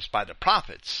fathers by the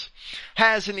prophets,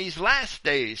 has in these last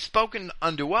days spoken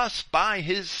unto us by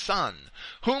his Son,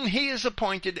 whom he is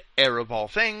appointed heir of all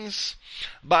things,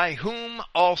 by whom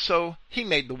also he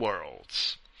made the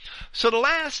worlds. So the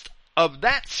last of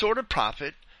that sort of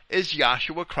prophet is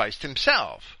Yahshua Christ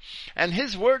himself, and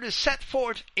his word is set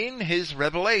forth in his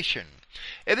revelation.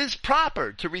 It is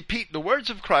proper to repeat the words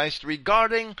of Christ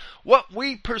regarding what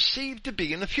we perceive to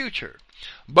be in the future,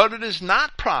 but it is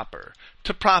not proper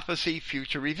to prophesy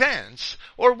future events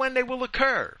or when they will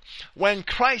occur, when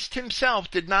Christ himself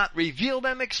did not reveal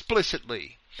them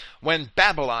explicitly. When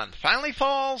Babylon finally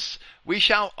falls, we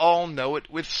shall all know it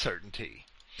with certainty.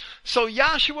 So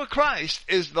Yahshua Christ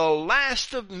is the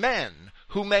last of men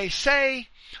who may say,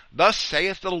 Thus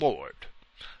saith the Lord.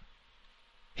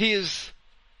 He is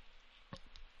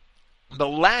the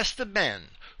last of men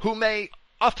who may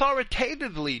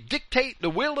authoritatively dictate the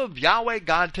will of Yahweh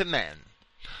God to men.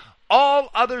 All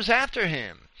others after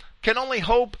him can only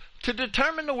hope to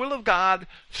determine the will of God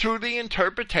through the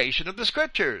interpretation of the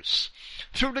Scriptures,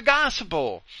 through the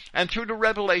gospel, and through the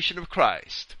revelation of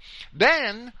Christ.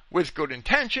 Then, with good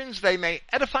intentions, they may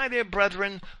edify their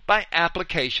brethren by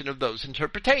application of those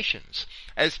interpretations.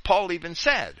 As Paul even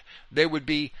said, there would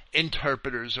be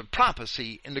interpreters of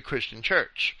prophecy in the Christian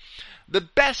church. The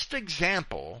best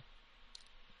example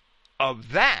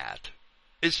of that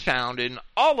is found in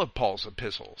all of Paul's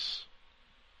epistles.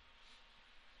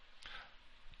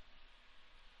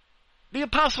 The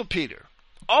Apostle Peter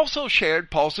also shared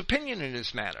Paul's opinion in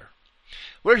this matter,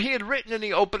 where he had written in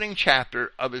the opening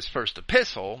chapter of his first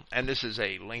epistle, and this is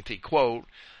a lengthy quote,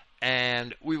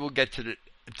 and we will get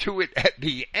to it at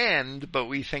the end, but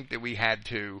we think that we had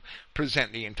to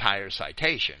present the entire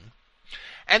citation.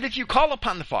 And if you call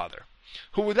upon the Father,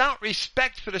 who without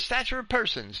respect for the stature of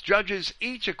persons judges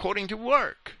each according to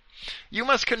work, you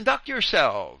must conduct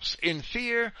yourselves in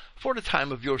fear for the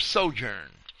time of your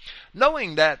sojourn,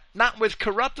 knowing that not with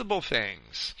corruptible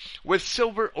things, with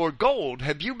silver or gold,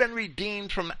 have you been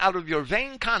redeemed from out of your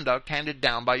vain conduct handed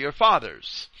down by your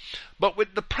fathers, but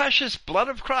with the precious blood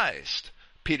of Christ.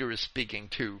 Peter is speaking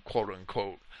to,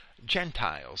 quote-unquote,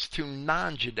 Gentiles, to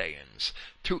non-Judeans,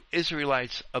 to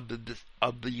Israelites of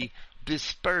the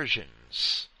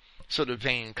dispersions. So the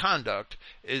vain conduct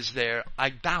is their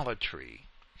idolatry.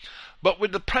 But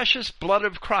with the precious blood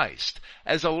of Christ,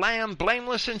 as a lamb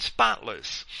blameless and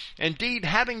spotless, indeed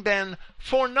having been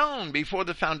foreknown before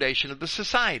the foundation of the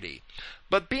society,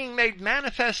 but being made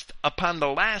manifest upon the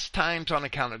last times on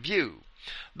account of you,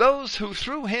 those who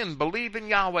through him believe in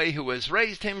Yahweh, who has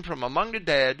raised him from among the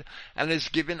dead and has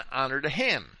given honor to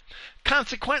him.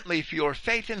 Consequently, for your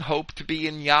faith and hope to be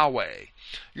in Yahweh,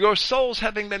 your souls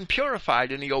having been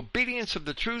purified in the obedience of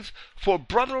the truth for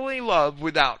brotherly love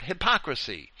without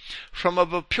hypocrisy. From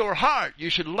of a pure heart you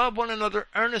should love one another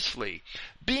earnestly,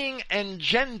 being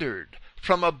engendered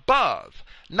from above,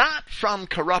 not from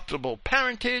corruptible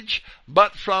parentage,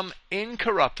 but from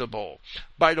incorruptible,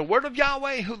 by the word of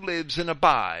Yahweh who lives and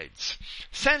abides.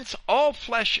 Since all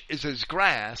flesh is as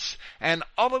grass, and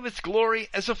all of its glory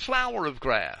as a flower of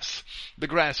grass. The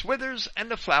grass withers, and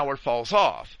the flower falls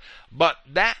off, but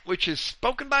that which is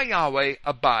spoken by Yahweh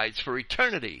abides for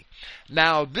eternity.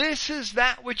 Now this is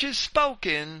that which is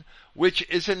spoken, which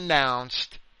is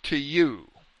announced to you.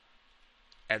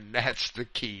 And that's the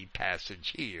key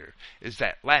passage here, is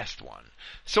that last one.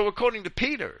 So according to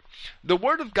Peter, the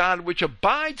word of God which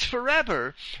abides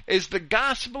forever is the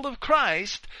gospel of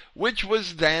Christ, which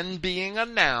was then being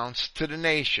announced to the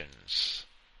nations.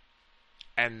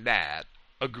 And that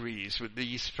agrees with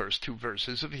these first two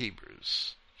verses of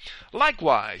Hebrews.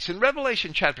 Likewise, in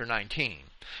Revelation chapter 19,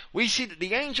 we see that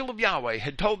the angel of Yahweh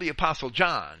had told the apostle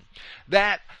John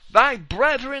that thy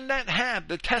brethren that have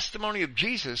the testimony of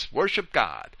Jesus worship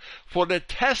God, for the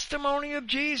testimony of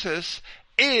Jesus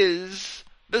is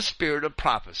the spirit of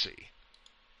prophecy.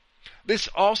 This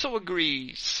also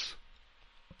agrees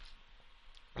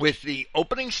with the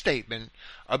opening statement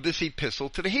of this epistle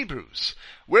to the Hebrews,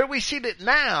 where we see that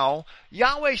now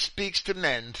Yahweh speaks to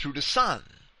men through the Son,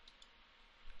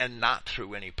 and not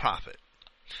through any prophet.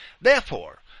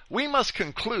 Therefore, we must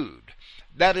conclude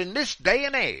that in this day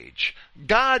and age,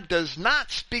 God does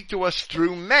not speak to us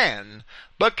through men,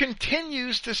 but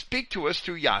continues to speak to us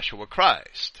through Yahshua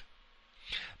Christ.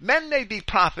 Men may be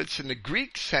prophets in the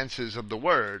Greek senses of the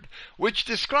word, which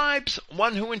describes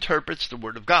one who interprets the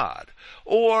word of God,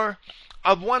 or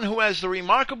of one who has the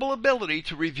remarkable ability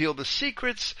to reveal the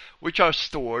secrets which are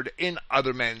stored in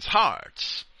other men's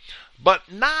hearts,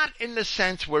 but not in the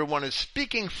sense where one is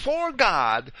speaking for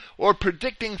God or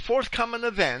predicting forthcoming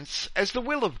events as the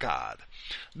will of God.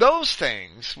 Those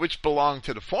things which belong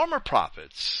to the former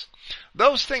prophets,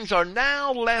 those things are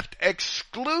now left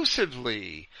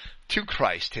exclusively to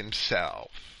Christ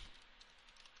himself.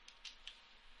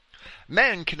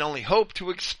 Men can only hope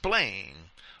to explain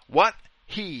what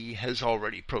he has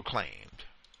already proclaimed.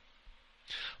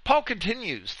 Paul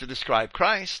continues to describe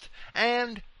Christ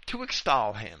and to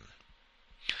extol him,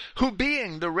 who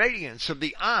being the radiance of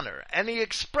the honor and the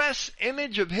express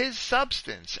image of his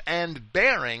substance, and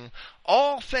bearing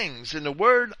all things in the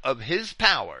word of his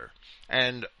power,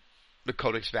 and the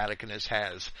Codex Vaticanus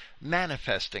has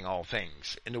manifesting all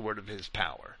things in the word of his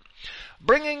power,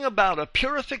 bringing about a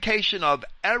purification of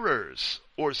errors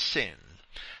or sin,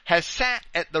 has sat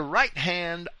at the right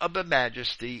hand of the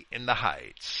majesty in the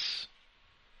heights.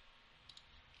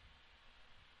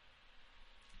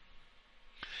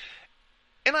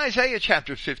 In Isaiah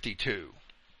chapter 52,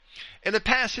 in a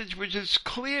passage which is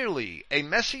clearly a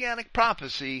messianic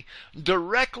prophecy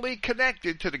directly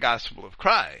connected to the gospel of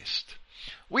Christ,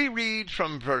 we read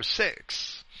from verse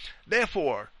 6,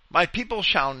 Therefore my people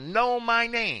shall know my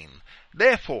name,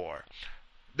 therefore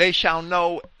they shall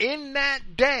know in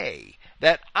that day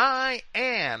that I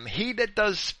am he that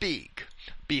does speak.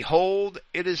 Behold,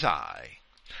 it is I.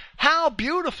 How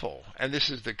beautiful, and this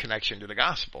is the connection to the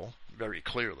gospel, very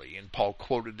clearly, and Paul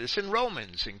quoted this in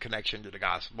Romans in connection to the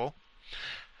gospel.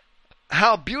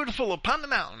 How beautiful upon the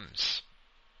mountains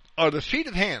are the feet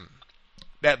of him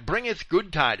that bringeth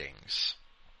good tidings,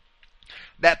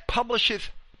 that publisheth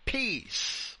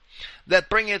peace, that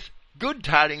bringeth good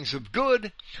tidings of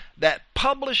good, that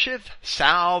publisheth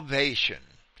salvation,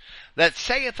 that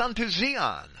saith unto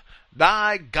Zion,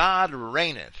 Thy God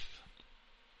reigneth.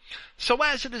 So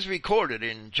as it is recorded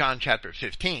in John chapter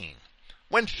 15,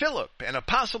 when Philip, an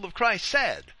apostle of Christ,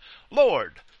 said,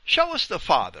 Lord, show us the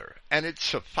Father, and it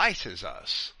suffices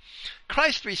us,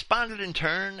 Christ responded in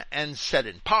turn and said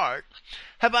in part,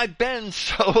 Have I been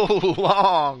so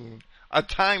long a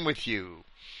time with you,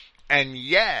 and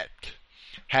yet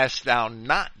hast thou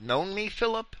not known me,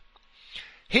 Philip?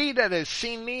 He that has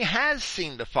seen me has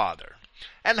seen the Father.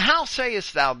 And how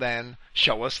sayest thou then,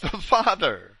 Show us the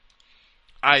Father?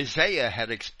 Isaiah had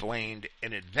explained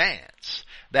in advance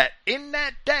that in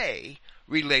that day,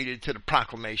 related to the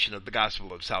proclamation of the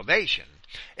gospel of salvation,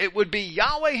 it would be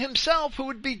Yahweh himself who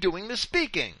would be doing the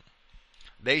speaking.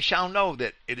 They shall know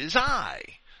that it is I.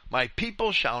 My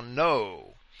people shall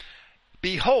know.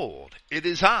 Behold, it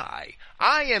is I.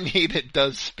 I am he that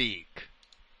does speak.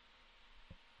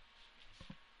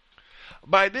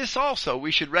 By this also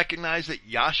we should recognize that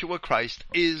Yahshua Christ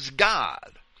is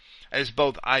God, as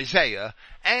both Isaiah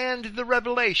and the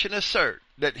Revelation assert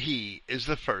that he is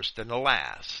the first and the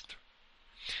last.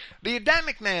 The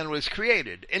Adamic man was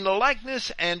created in the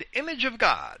likeness and image of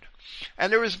God,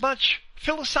 and there is much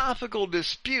philosophical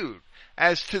dispute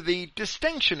as to the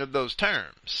distinction of those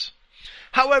terms.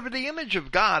 However, the image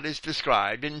of God is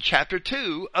described in chapter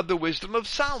 2 of the Wisdom of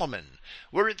Solomon,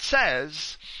 where it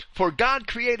says, "For God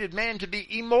created man to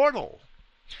be immortal,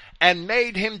 and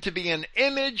made him to be an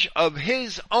image of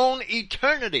his own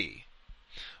eternity."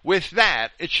 With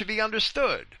that, it should be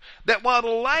understood that while the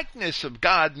likeness of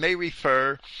God may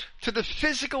refer to the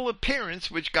physical appearance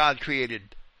which God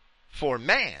created for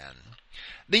man,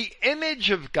 the image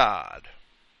of God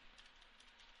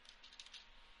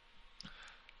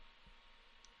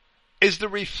is the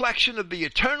reflection of the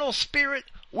eternal spirit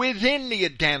within the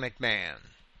Adamic man,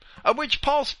 of which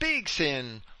Paul speaks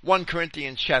in 1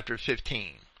 Corinthians chapter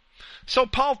 15. So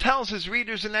Paul tells his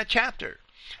readers in that chapter,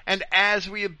 "And as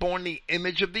we have borne the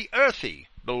image of the earthy,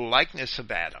 the likeness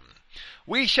of Adam,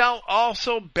 we shall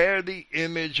also bear the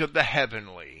image of the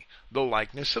heavenly, the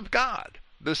likeness of God,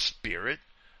 the Spirit,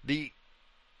 the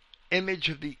image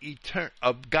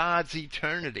of God's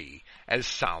eternity," as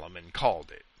Solomon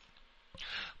called it.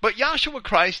 But Yahshua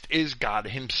Christ is God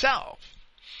himself.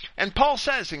 And Paul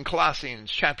says in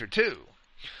Colossians chapter 2,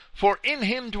 "For in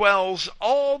him dwells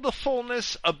all the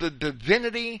fullness of the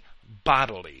divinity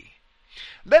bodily."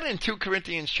 Then in 2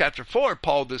 Corinthians chapter 4,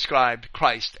 Paul described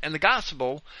Christ and the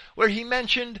gospel, where he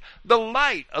mentioned the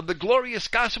light of the glorious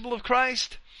gospel of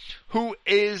Christ, who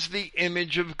is the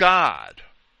image of God.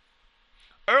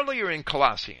 Earlier in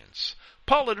Colossians,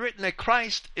 Paul had written that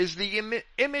Christ is the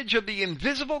image of the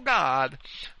invisible God,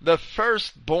 the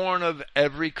firstborn of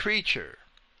every creature.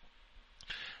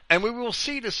 And we will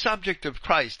see the subject of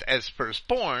Christ as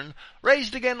firstborn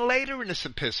raised again later in this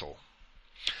epistle.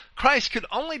 Christ could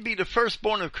only be the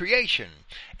firstborn of creation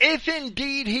if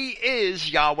indeed he is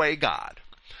Yahweh God.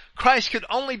 Christ could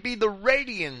only be the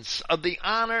radiance of the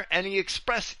honor and the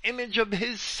express image of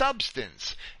his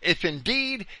substance if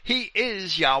indeed he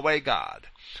is Yahweh God.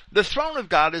 The throne of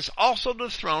God is also the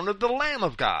throne of the Lamb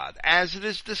of God, as it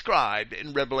is described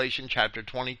in Revelation chapter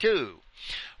 22.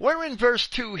 Where in verse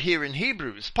 2 here in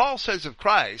Hebrews, Paul says of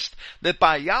Christ that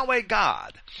by Yahweh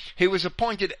God, he was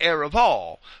appointed heir of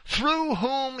all, through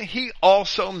whom he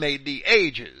also made the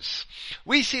ages.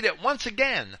 We see that once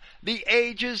again, the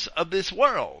ages of this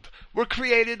world were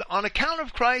created on account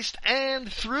of Christ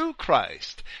and through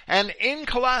Christ. And in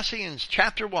Colossians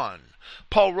chapter 1,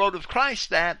 Paul wrote of Christ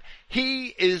that he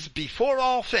is before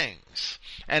all things,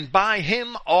 and by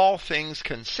him all things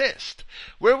consist,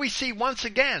 where we see once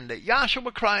again that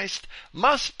Yahshua Christ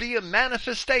must be a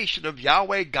manifestation of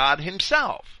Yahweh God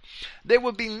himself. There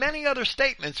will be many other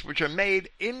statements which are made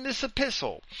in this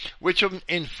epistle, which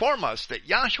inform us that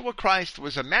Yahshua Christ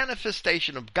was a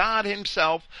manifestation of God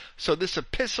himself, so this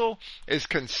epistle is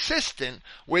consistent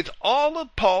with all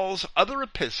of Paul's other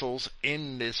epistles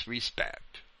in this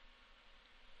respect.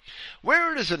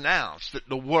 Where it is announced that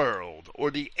the world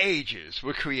or the ages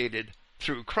were created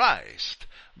through Christ,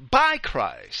 by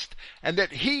Christ, and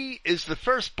that he is the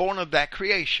firstborn of that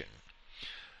creation,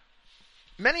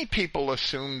 many people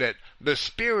assume that the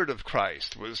Spirit of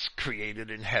Christ was created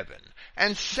in heaven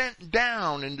and sent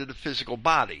down into the physical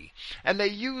body, and they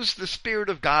use the Spirit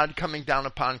of God coming down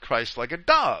upon Christ like a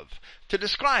dove to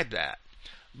describe that.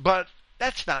 But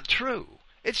that's not true.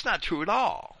 It's not true at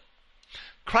all.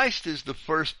 Christ is the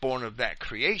firstborn of that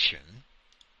creation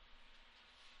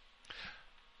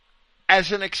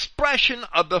as an expression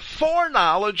of the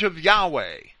foreknowledge of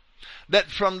Yahweh,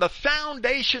 that from the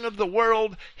foundation of the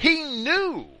world he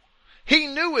knew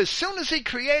as soon as he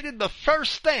created the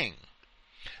first thing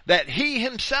that he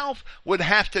himself would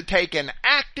have to take an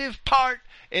active part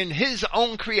in his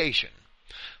own creation.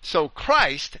 So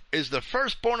Christ is the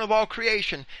firstborn of all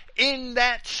creation in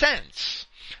that sense,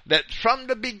 that from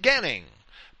the beginning,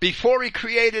 before he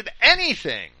created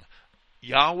anything,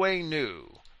 Yahweh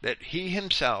knew that he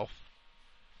himself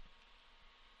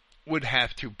would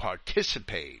have to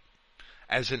participate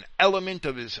as an element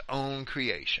of his own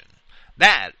creation.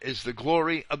 That is the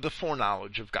glory of the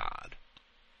foreknowledge of God.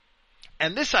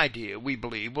 And this idea, we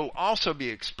believe, will also be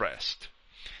expressed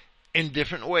in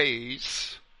different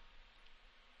ways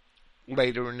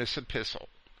later in this epistle.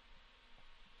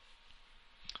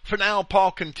 For now,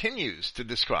 Paul continues to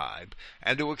describe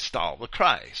and to extol the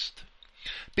Christ.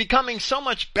 Becoming so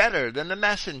much better than the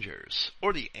messengers,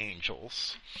 or the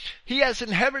angels, he has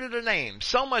inherited a name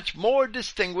so much more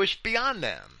distinguished beyond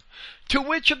them. To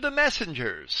which of the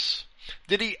messengers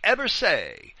did he ever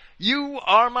say, You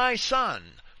are my son.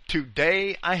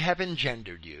 Today I have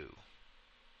engendered you.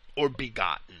 Or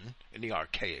begotten in the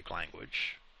archaic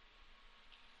language.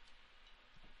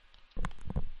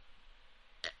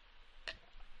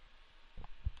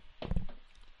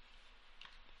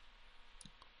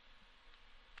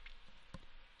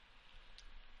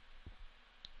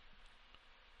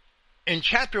 In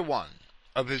chapter 1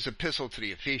 of his epistle to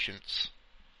the Ephesians,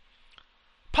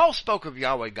 Paul spoke of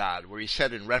Yahweh God, where he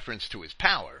said in reference to his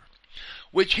power,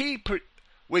 which he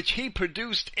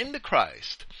produced in the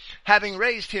Christ, having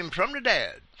raised him from the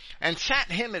dead, and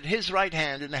sat him at his right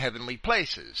hand in the heavenly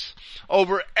places,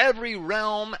 over every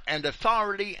realm and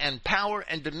authority and power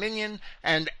and dominion,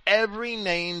 and every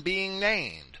name being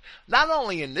named, not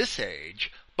only in this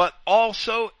age, but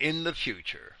also in the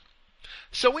future.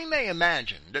 So we may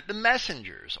imagine that the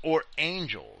messengers or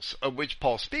angels of which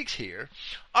Paul speaks here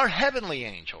are heavenly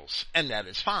angels, and that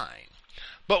is fine.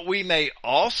 But we may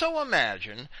also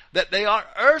imagine that they are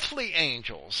earthly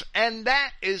angels, and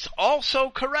that is also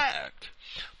correct.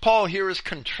 Paul here is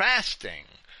contrasting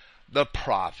the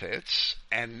prophets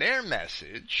and their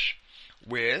message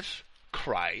with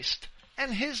Christ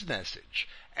and his message.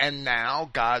 And now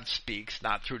God speaks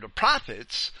not through the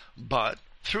prophets, but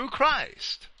through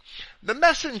Christ. The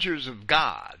messengers of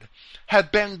God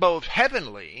have been both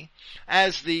heavenly,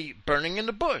 as the burning in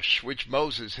the bush which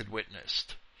Moses had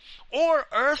witnessed, or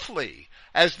earthly,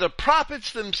 as the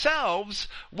prophets themselves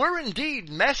were indeed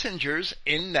messengers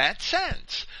in that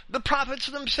sense. The prophets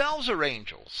themselves are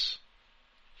angels.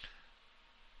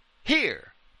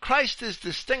 Here, Christ is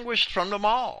distinguished from them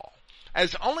all,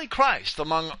 as only Christ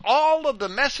among all of the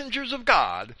messengers of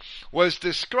God was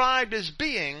described as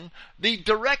being the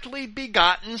directly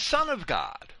begotten Son of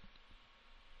God.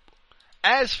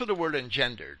 As for the word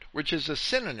engendered, which is a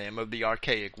synonym of the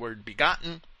archaic word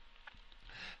begotten,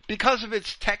 because of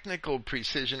its technical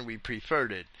precision, we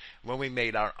preferred it when we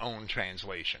made our own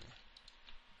translation.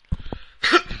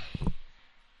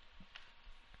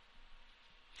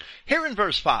 Here in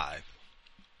verse 5,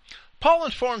 Paul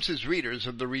informs his readers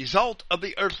of the result of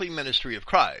the earthly ministry of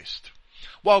Christ,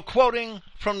 while quoting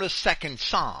from the second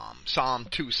Psalm, Psalm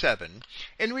 2:7,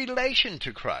 in relation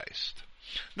to Christ.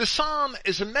 The Psalm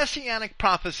is a messianic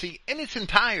prophecy in its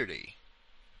entirety.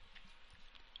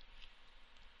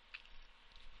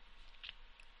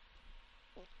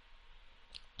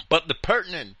 But the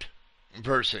pertinent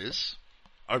verses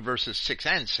are verses 6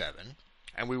 and 7,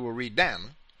 and we will read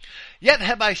them. Yet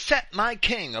have I set my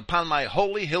king upon my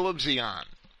holy hill of Zion.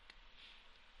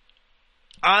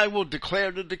 I will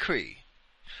declare the decree.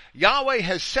 Yahweh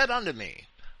has said unto me,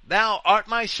 Thou art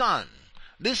my son,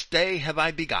 this day have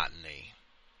I begotten thee.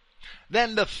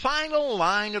 Then the final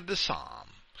line of the psalm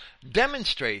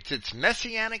demonstrates its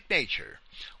messianic nature,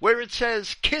 where it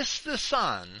says, Kiss the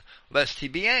Son, lest he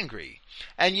be angry,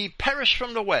 and ye perish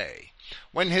from the way,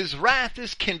 when his wrath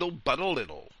is kindled but a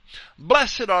little.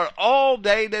 Blessed are all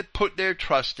they that put their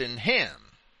trust in him.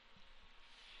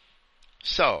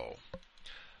 So,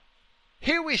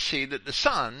 here we see that the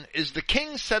Son is the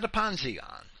king set upon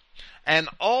Zion, and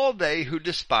all they who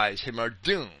despise him are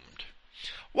doomed.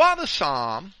 While the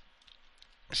psalm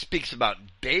speaks about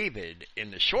David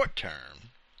in the short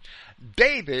term,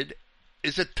 David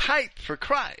is a type for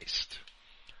Christ.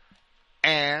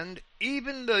 And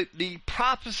even the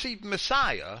prophesied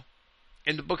Messiah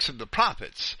in the books of the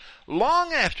prophets,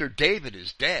 long after David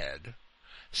is dead,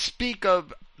 speak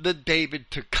of the David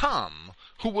to come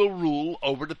who will rule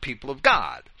over the people of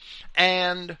God.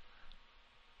 And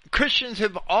Christians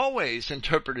have always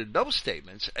interpreted those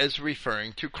statements as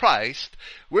referring to Christ,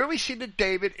 where we see that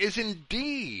David is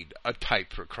indeed a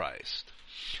type for Christ.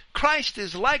 Christ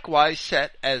is likewise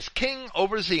set as king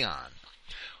over Zion.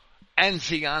 And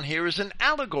Zion here is an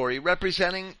allegory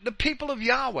representing the people of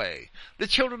Yahweh, the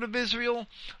children of Israel,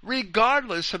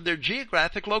 regardless of their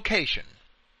geographic location.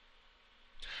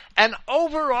 An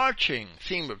overarching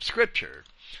theme of Scripture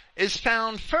is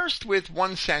found first with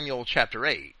 1 Samuel chapter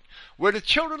 8, where the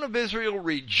children of Israel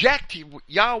reject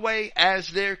Yahweh as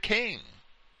their king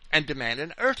and demand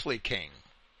an earthly king.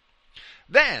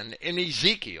 Then in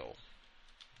Ezekiel,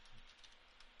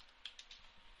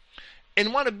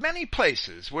 in one of many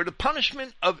places where the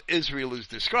punishment of Israel is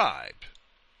described,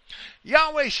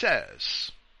 Yahweh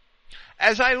says,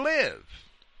 As I live,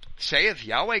 saith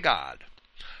Yahweh God,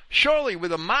 surely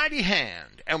with a mighty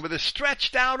hand and with a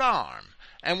stretched out arm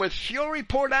and with fury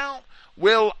poured out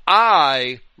will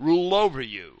I rule over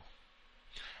you.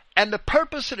 And the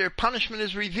purpose of their punishment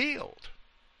is revealed.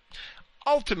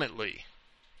 Ultimately,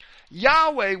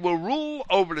 Yahweh will rule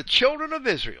over the children of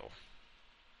Israel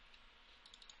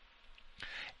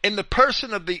in the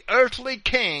person of the earthly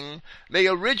king they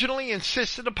originally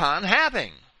insisted upon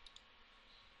having.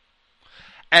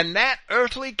 And that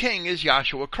earthly king is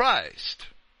Yahshua Christ.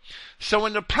 So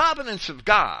in the providence of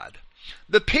God,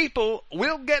 the people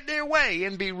will get their way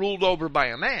and be ruled over by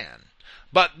a man.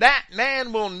 But that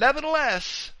man will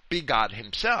nevertheless be God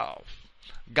himself.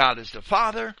 God is the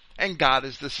Father and God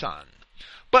is the Son.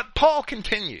 But Paul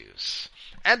continues,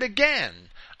 and again,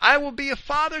 I will be a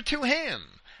father to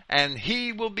him, and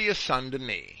he will be a son to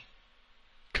me.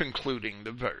 Concluding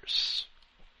the verse.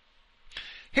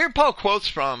 Here Paul quotes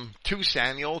from 2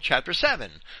 Samuel chapter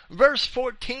 7, verse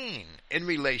 14 in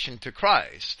relation to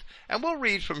Christ. And we'll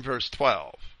read from verse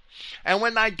 12. And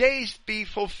when thy days be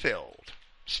fulfilled,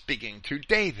 speaking to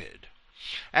David,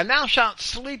 and thou shalt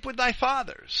sleep with thy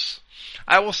fathers,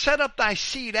 I will set up thy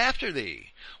seed after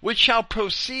thee, which shall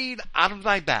proceed out of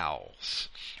thy bowels.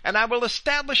 And I will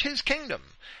establish his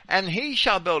kingdom, and he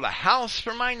shall build a house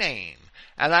for my name,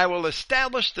 and I will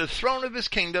establish the throne of his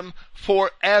kingdom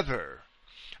forever.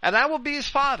 And I will be his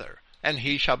father, and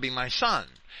he shall be my son.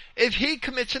 If he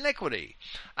commits iniquity,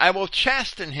 I will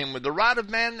chasten him with the rod of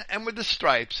men and with the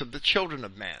stripes of the children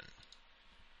of men.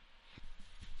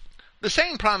 The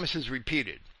same promise is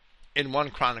repeated in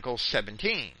 1 Chronicles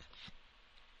 17.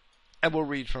 And we'll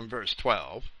read from verse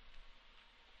 12.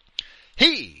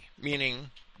 He,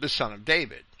 meaning the son of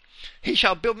David, he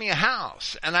shall build me a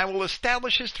house, and I will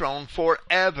establish his throne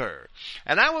forever.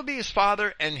 And I will be his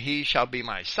father, and he shall be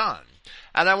my son.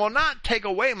 And I will not take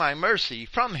away my mercy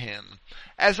from him,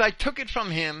 as I took it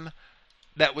from him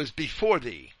that was before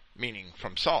thee, meaning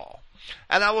from Saul.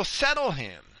 And I will settle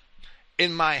him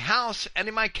in my house and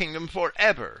in my kingdom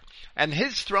forever, and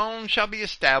his throne shall be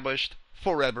established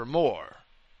forevermore.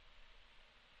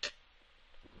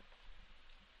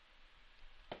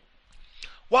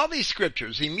 While these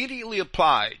scriptures immediately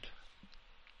applied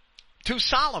to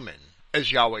Solomon,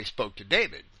 as Yahweh spoke to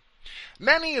David,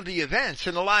 many of the events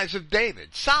in the lives of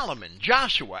David, Solomon,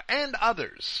 Joshua, and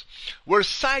others were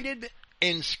cited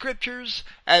in scriptures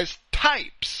as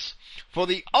types for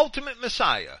the ultimate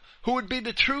Messiah, who would be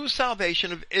the true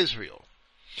salvation of Israel.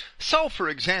 So, for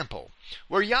example,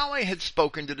 where Yahweh had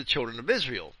spoken to the children of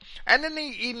Israel, and in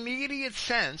the immediate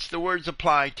sense the words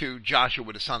apply to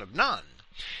Joshua the son of Nun,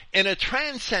 in a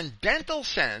transcendental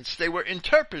sense, they were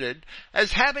interpreted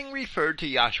as having referred to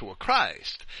Yahshua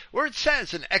Christ, where it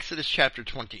says in Exodus chapter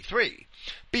 23,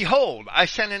 Behold, I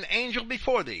send an angel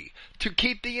before thee, to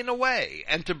keep thee in the way,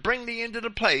 and to bring thee into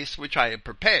the place which I have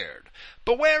prepared.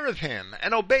 Beware of him,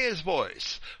 and obey his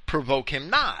voice. Provoke him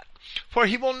not, for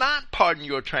he will not pardon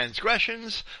your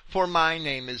transgressions, for my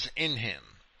name is in him.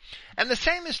 And the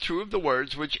same is true of the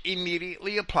words which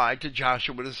immediately applied to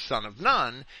Joshua the son of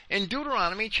Nun in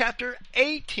Deuteronomy chapter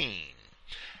 18.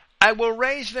 I will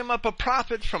raise them up a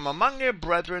prophet from among their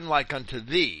brethren like unto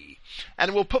thee,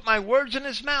 and will put my words in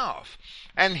his mouth,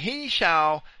 and he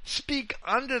shall speak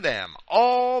unto them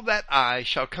all that I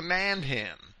shall command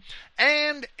him.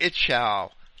 And it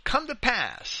shall come to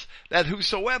pass that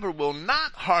whosoever will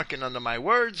not hearken unto my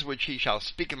words which he shall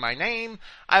speak in my name,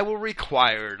 I will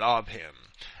require it of him.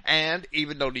 And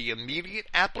even though the immediate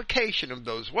application of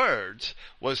those words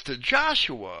was to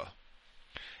Joshua,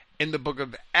 in the book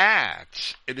of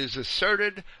Acts, it is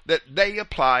asserted that they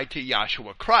apply to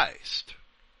Yahshua Christ.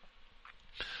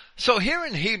 So here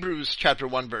in Hebrews chapter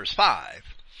 1 verse 5,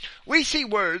 we see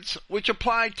words which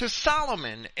apply to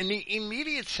Solomon in the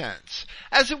immediate sense,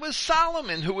 as it was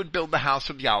Solomon who would build the house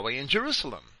of Yahweh in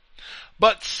Jerusalem.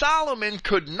 But Solomon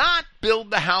could not build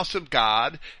the house of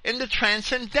God in the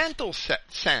transcendental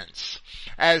sense,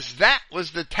 as that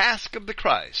was the task of the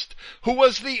Christ, who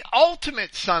was the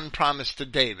ultimate son promised to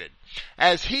David,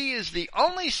 as he is the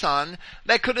only son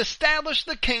that could establish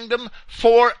the kingdom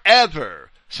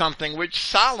forever, something which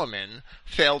Solomon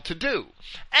failed to do.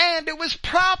 And it was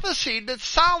prophesied that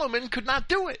Solomon could not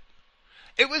do it.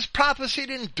 It was prophesied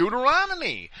in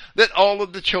Deuteronomy that all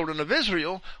of the children of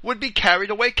Israel would be carried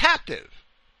away captive.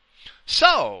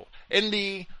 So, in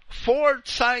the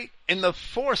foresight, in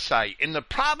the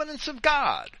providence of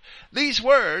God, these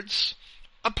words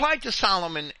applied to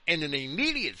Solomon in an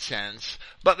immediate sense,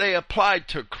 but they applied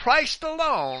to Christ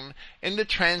alone in the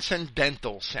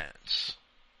transcendental sense.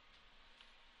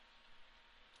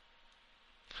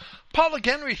 Paul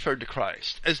again referred to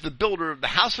Christ as the builder of the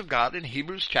house of God in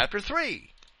Hebrews chapter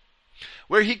 3,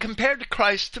 where he compared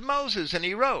Christ to Moses, and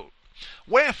he wrote,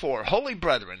 Wherefore, holy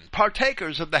brethren,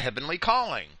 partakers of the heavenly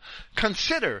calling,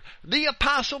 consider the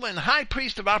apostle and high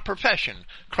priest of our profession,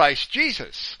 Christ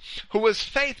Jesus, who was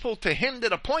faithful to him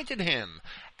that appointed him,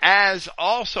 as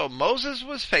also Moses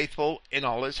was faithful in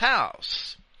all his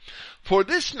house. For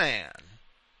this man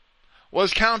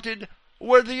was counted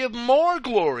worthy of more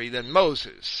glory than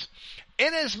Moses,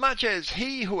 inasmuch as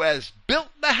he who has built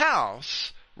the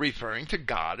house, referring to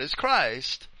God as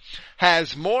Christ,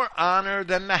 has more honor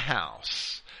than the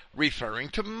house, referring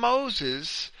to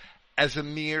Moses as a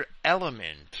mere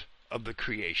element of the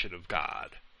creation of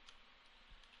God.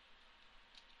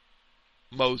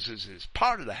 Moses is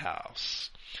part of the house.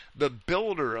 The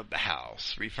builder of the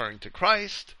house, referring to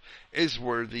Christ, is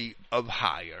worthy of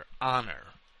higher honor.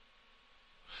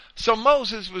 So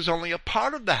Moses was only a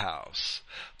part of the house,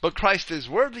 but Christ is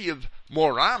worthy of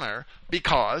more honor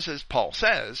because, as Paul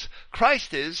says,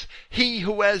 Christ is he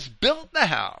who has built the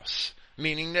house,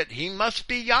 meaning that he must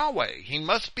be Yahweh, he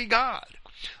must be God.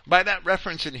 By that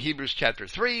reference in Hebrews chapter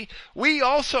 3, we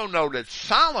also know that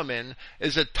Solomon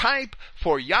is a type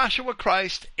for Yahshua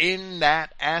Christ in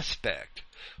that aspect,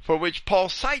 for which Paul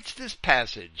cites this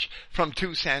passage from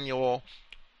 2 Samuel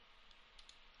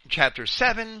chapter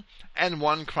 7 and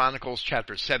 1 Chronicles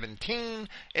chapter 17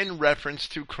 in reference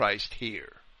to Christ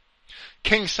here.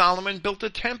 King Solomon built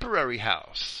a temporary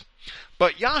house,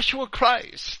 but Yahshua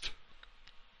Christ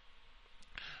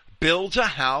builds a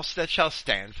house that shall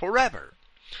stand forever.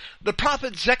 The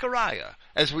prophet Zechariah,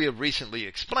 as we have recently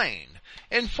explained,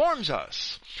 informs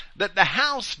us that the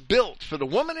house built for the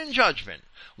woman in judgment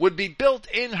would be built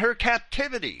in her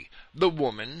captivity, the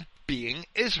woman being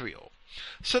Israel.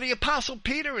 So the Apostle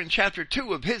Peter in chapter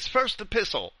 2 of his first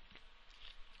epistle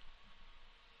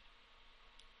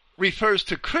refers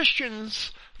to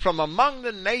Christians from among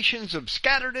the nations of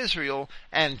scattered Israel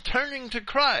and turning to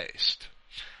Christ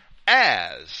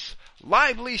as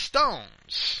lively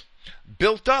stones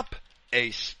built up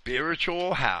a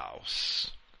spiritual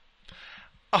house,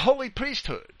 a holy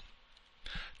priesthood,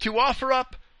 to offer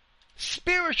up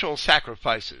spiritual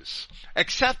sacrifices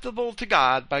acceptable to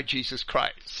God by Jesus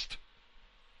Christ.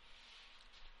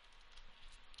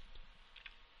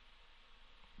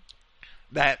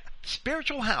 That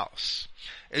spiritual house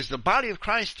is the body of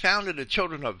Christ found in the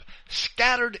children of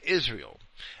scattered Israel,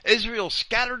 Israel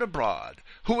scattered abroad,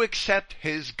 who accept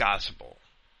his gospel,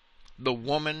 the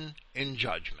woman in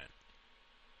judgment,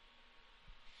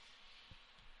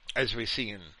 as we see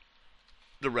in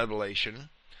the Revelation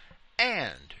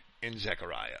and in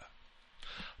Zechariah.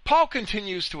 Paul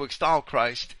continues to extol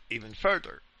Christ even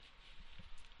further.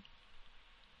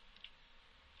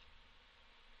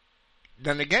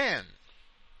 Then again,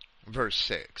 verse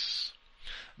 6,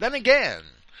 then again,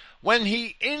 when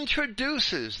he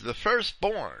introduces the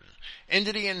firstborn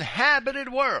into the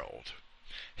inhabited world,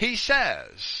 he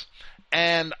says,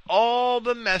 and all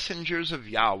the messengers of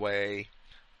Yahweh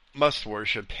must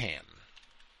worship him.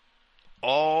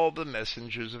 All the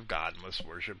messengers of God must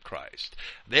worship Christ.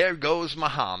 There goes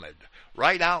Muhammad,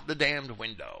 right out the damned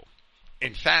window.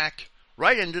 In fact,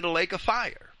 right into the lake of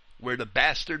fire, where the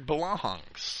bastard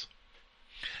belongs.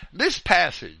 This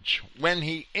passage, when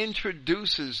he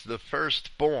introduces the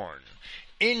firstborn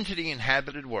into the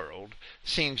inhabited world,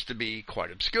 seems to be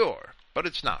quite obscure, but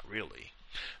it's not really.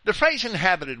 The phrase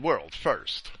inhabited world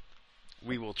first.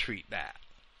 We will treat that.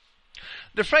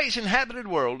 The phrase inhabited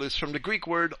world is from the Greek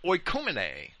word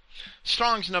oikumene,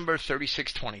 Strong's number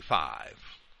 3625,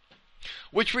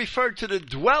 which referred to the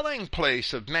dwelling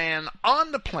place of man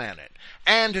on the planet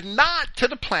and not to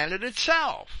the planet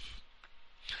itself.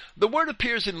 The word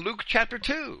appears in Luke chapter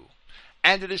 2,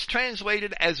 and it is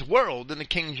translated as world in the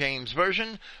King James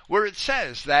Version, where it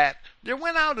says that there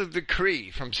went out a decree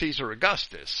from Caesar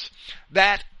Augustus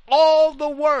that all the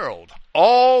world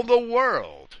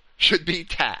should be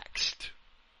taxed.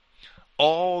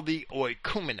 All the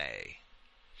oikumene.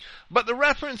 But the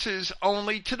reference is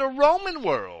only to the Roman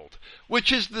world,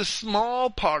 which is the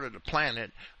small part of the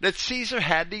planet that Caesar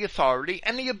had the authority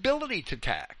and the ability to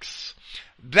tax.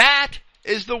 That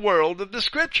is the world of the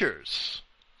Scriptures.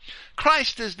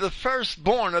 Christ is the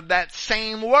firstborn of that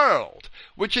same world,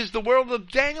 which is the world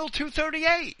of Daniel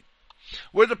 2:38,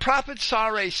 where the prophets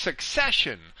saw a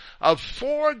succession of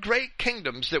 4 great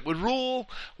kingdoms that would rule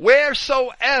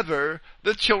wheresoever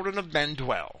the children of men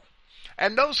dwell.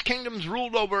 And those kingdoms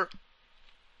ruled over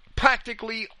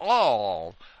practically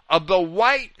all of the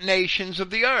white nations of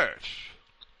the earth.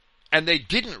 And they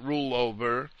didn't rule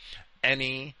over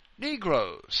any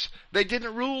Negroes. They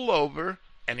didn't rule over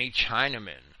any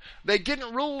Chinamen. They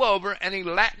didn't rule over any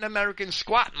Latin American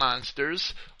squat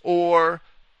monsters or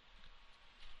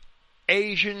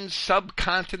Asian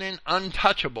subcontinent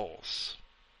untouchables.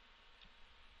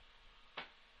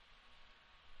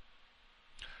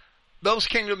 Those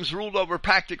kingdoms ruled over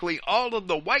practically all of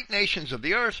the white nations of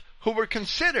the earth who were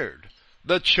considered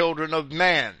the children of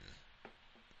men.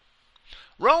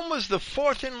 Rome was the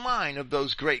 4th in line of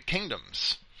those great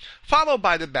kingdoms. followed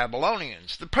by the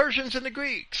Babylonians, the Persians, and the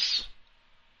Greeks.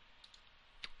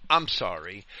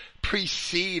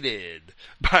 Preceded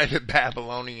by the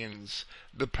Babylonians,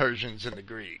 the Persians, and the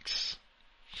Greeks.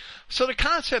 So the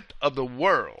concept of the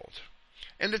world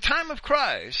in the time of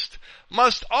Christ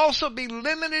must also be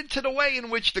limited to the way in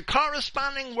which the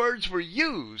corresponding words were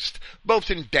used, both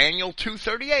in Daniel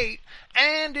 2:38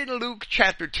 and in Luke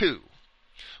chapter 2.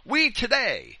 We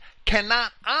today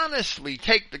cannot honestly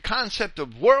take the concept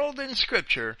of world in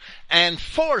Scripture and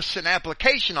force an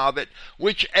application of it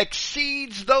which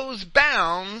exceeds those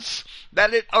bounds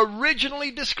that it originally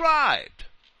described.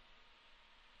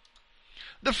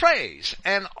 The phrase,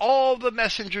 "and all the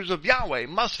messengers of Yahweh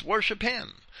must worship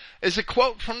him," is a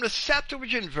quote from the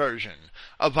Septuagint version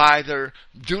of either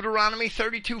Deuteronomy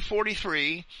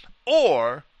 32:43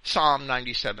 or Psalm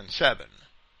 97:7.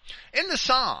 In the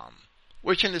Psalm,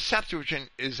 which in the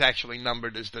Septuagint is actually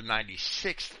numbered as the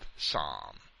 96th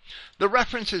Psalm, the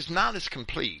reference is not as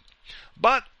complete,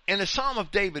 but in a Psalm of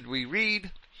David we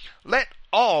read, "Let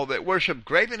all that worship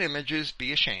graven images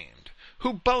be ashamed,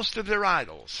 who boast of their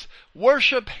idols.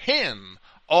 Worship him,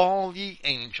 all ye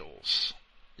angels."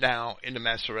 Now, in the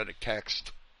Masoretic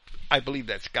text, I believe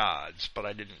that's God's, but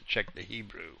I didn't check the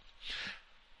Hebrew.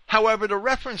 However, the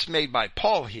reference made by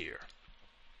Paul here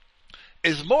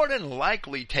is more than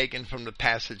likely taken from the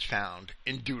passage found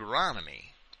in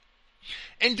Deuteronomy.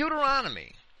 In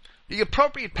Deuteronomy, the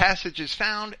appropriate passage is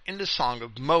found in the Song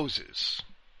of Moses.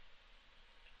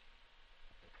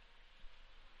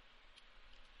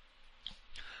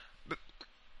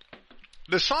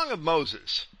 The Song of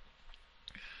Moses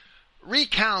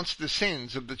recounts the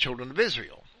sins of the children of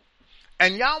Israel.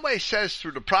 And Yahweh says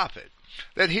through the prophet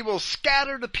that he will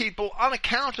scatter the people on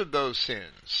account of those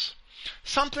sins.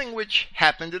 Something which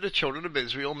happened to the children of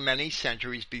Israel many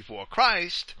centuries before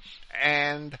Christ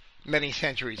and many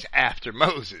centuries after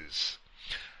Moses.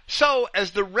 So,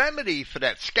 as the remedy for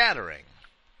that scattering,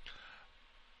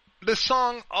 the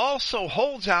song also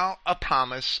holds out a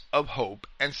promise of hope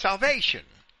and salvation,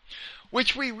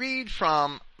 which we read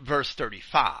from verse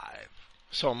 35.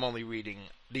 So I'm only reading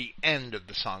the end of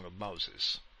the Song of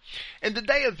Moses. "In the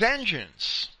day of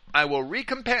vengeance I will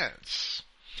recompense,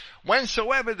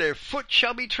 whensoever their foot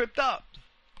shall be tripped up.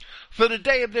 For the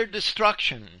day of their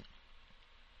destruction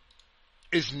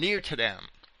is near to them,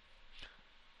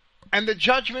 and the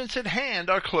judgments at hand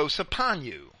are close upon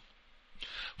you.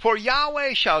 For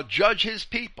Yahweh shall judge his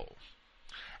people,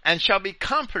 and shall be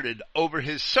comforted over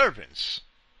his servants,"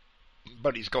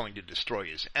 but he's going to destroy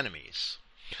his enemies.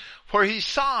 "For he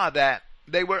saw that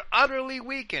they were utterly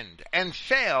weakened and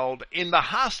failed in the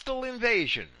hostile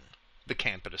invasion," the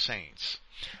camp of the saints,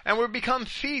 "and were become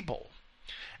feeble.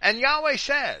 And Yahweh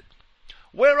said,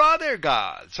 Where are their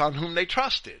gods on whom they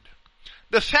trusted?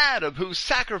 The fat of whose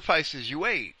sacrifices you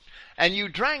ate, and you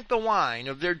drank the wine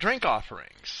of their drink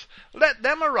offerings. Let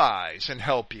them arise and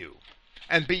help you,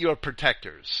 and be your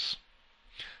protectors.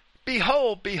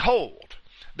 Behold, behold,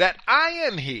 that I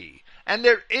am he, and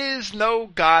there is no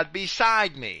God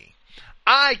beside me.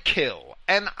 I kill,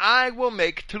 and I will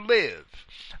make to live.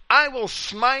 I will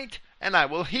smite, and I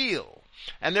will heal,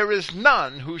 and there is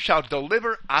none who shall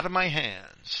deliver out of my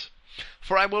hands.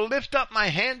 For I will lift up my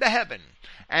hand to heaven,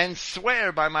 and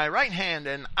swear by my right hand,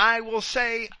 and I will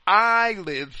say, I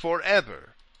live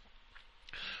forever.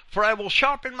 For I will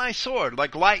sharpen my sword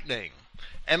like lightning,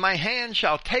 and my hand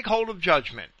shall take hold of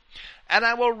judgment. And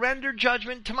I will render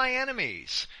judgment to my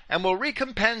enemies, and will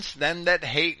recompense them that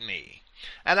hate me.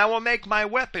 And I will make my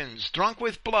weapons drunk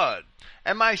with blood,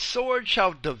 and my sword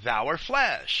shall devour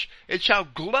flesh. It shall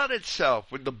glut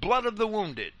itself with the blood of the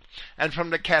wounded, and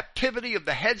from the captivity of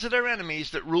the heads of their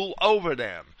enemies that rule over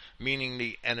them, meaning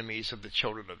the enemies of the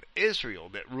children of Israel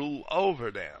that rule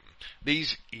over them,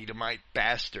 these Edomite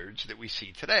bastards that we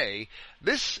see today.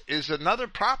 This is another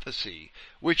prophecy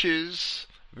which is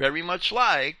very much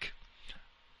like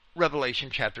Revelation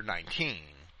chapter 19,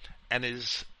 and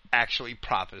is actually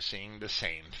prophesying the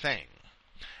same thing.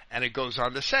 And it goes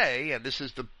on to say, and this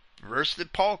is the verse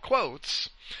that Paul quotes,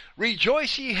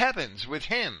 Rejoice ye heavens with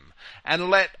him, and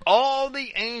let all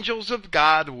the angels of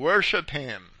God worship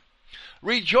him.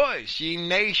 Rejoice ye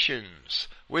nations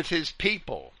with his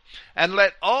people, and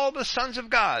let all the sons of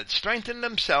God strengthen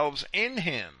themselves in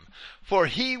him. For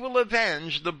he will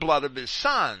avenge the blood of his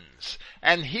sons,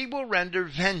 and he will render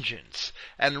vengeance,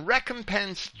 and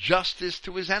recompense justice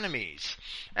to his enemies,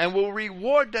 and will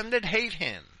reward them that hate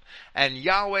him. And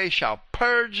Yahweh shall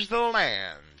purge the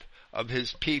land of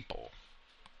his people.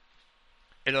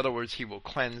 In other words, he will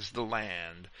cleanse the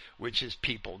land which his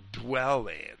people dwell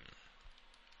in.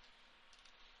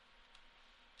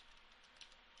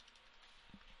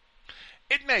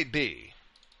 It may be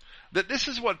that this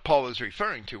is what Paul is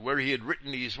referring to, where he had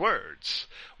written these words,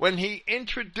 when he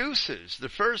introduces the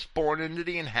firstborn into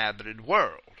the inhabited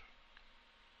world.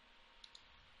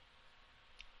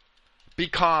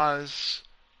 Because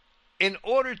in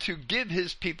order to give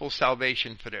his people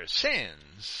salvation for their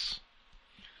sins,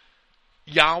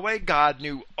 Yahweh God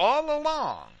knew all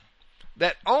along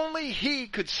that only he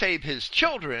could save his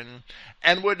children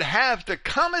and would have to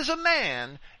come as a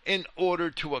man in order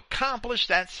to accomplish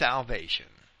that salvation.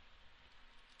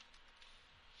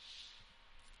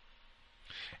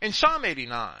 In Psalm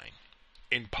 89,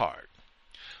 in part,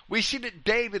 we see that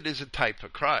David is a type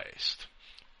of Christ.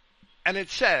 And it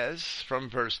says, from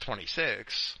verse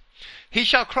 26, "He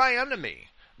shall cry unto me,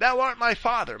 Thou art my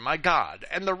Father, my God,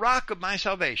 and the rock of my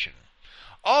salvation.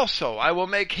 Also I will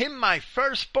make him my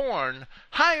firstborn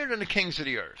higher than the kings of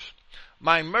the earth.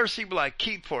 My mercy will I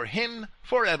keep for him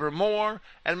forevermore,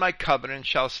 and my covenant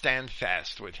shall stand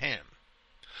fast with him."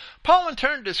 Paul in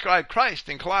turn described Christ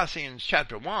in Colossians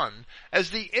chapter 1 as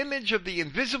the image of the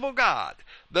invisible God,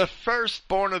 the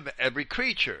firstborn of every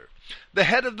creature, the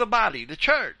head of the body, the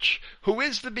church, who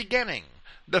is the beginning,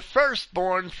 the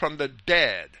firstborn from the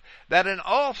dead, that in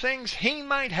all things he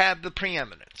might have the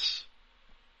preeminence.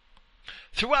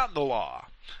 Throughout the law,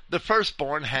 the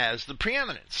firstborn has the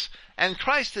preeminence, and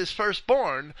Christ is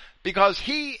firstborn because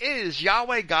he is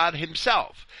Yahweh God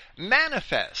himself,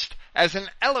 manifest as an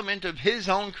element of his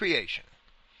own creation.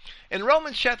 In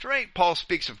Romans chapter 8, Paul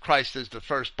speaks of Christ as the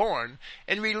firstborn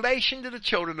in relation to the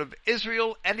children of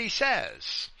Israel, and he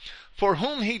says, "For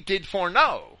whom he did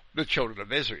foreknow, the children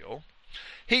of Israel,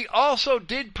 he also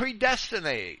did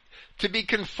predestinate to be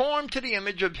conformed to the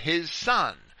image of his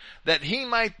Son, that he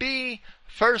might be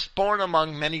firstborn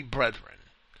among many brethren.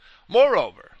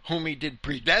 Moreover, whom he did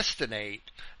predestinate,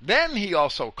 them he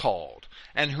also called,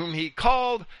 and whom he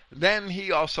called, them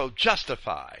he also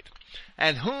justified,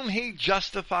 and whom he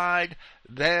justified,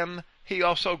 them he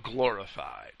also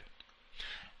glorified.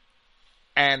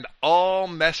 And all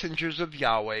messengers of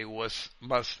Yahweh must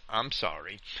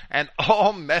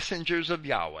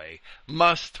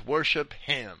worship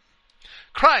him."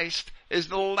 Christ is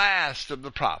the last of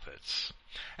the prophets,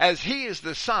 as he is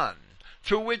the Son,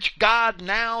 through which God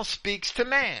now speaks to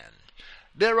man.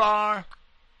 There are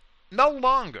no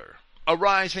longer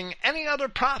arising any other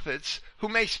prophets who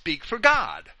may speak for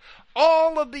God.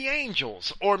 All of the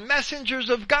angels or messengers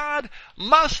of God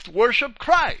must worship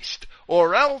Christ,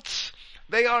 or else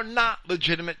they are not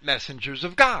legitimate messengers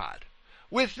of God.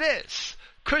 With this,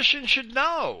 Christians should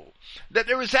know that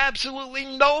there is absolutely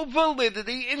no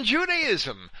validity in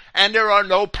Judaism, and there are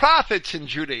no prophets in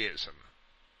Judaism,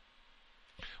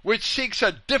 which seeks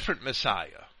a different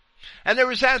Messiah. And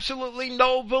there is absolutely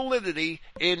no validity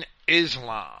in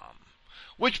Islam,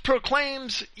 which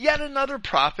proclaims yet another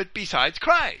prophet besides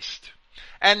Christ.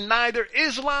 And neither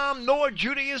Islam nor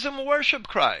Judaism worship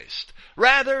Christ.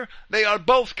 Rather, they are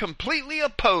both completely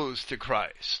opposed to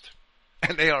Christ.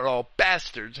 And they are all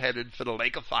bastards headed for the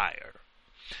lake of fire.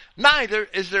 Neither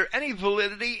is there any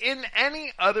validity in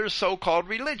any other so-called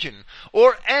religion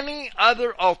or any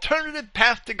other alternative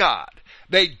path to God.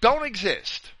 They don't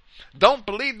exist. Don't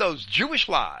believe those Jewish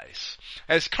lies.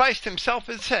 As Christ himself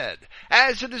has said,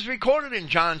 as it is recorded in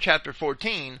John chapter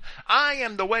 14, "I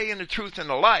am the way and the truth and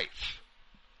the life.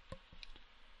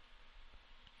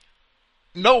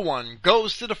 No one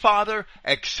goes to the Father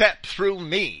except through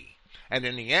me." And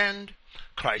in the end,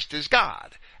 Christ is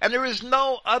God. And there is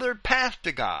no other path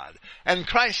to God. And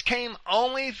Christ came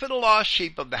only for the lost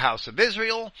sheep of the house of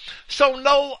Israel, so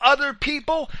no other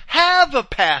people have a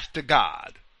path to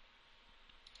God.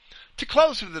 To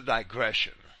close with a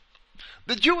digression,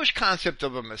 the Jewish concept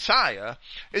of a Messiah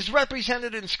is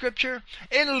represented in Scripture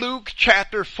in Luke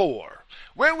chapter 4,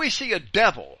 where we see a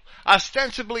devil,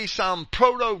 ostensibly some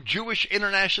proto-Jewish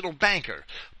international banker,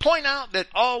 point out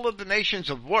all of the nations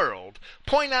of the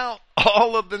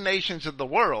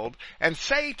world, and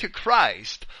say to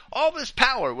Christ, "All this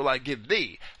power will I give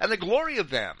thee, and the glory of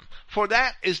them, for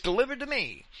that is delivered to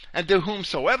me, and to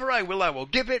whomsoever I will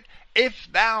give it.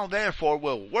 If thou therefore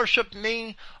wilt worship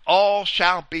me, all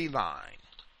shall be thine."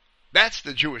 That's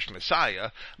the Jewish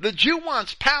Messiah. The Jew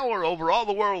wants power over all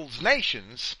the world's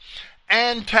nations,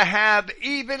 and to have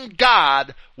even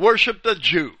God worship the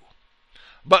Jew.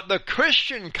 But the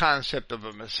Christian concept of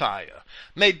a Messiah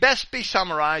may best be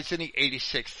summarized in the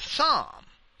 86th Psalm.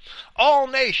 "All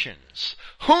nations,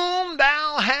 whom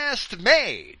thou hast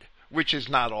made," which is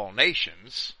not all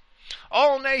nations,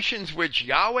 "all nations which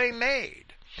Yahweh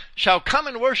made, shall come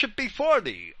and worship before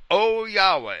thee, O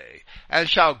Yahweh, and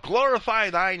shall glorify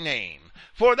thy name.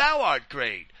 For thou art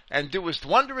great, and doest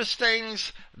wondrous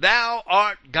things, thou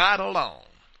art God alone.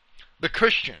 The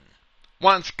Christian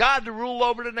wants God to rule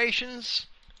over the nations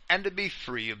and to be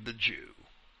free of the Jew.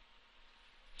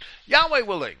 Yahweh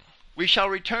willing, we shall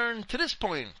return to this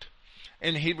point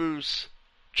in Hebrews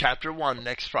chapter 1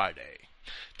 next Friday.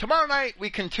 Tomorrow night we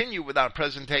continue with our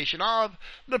presentation of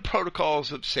the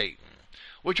protocols of Satan,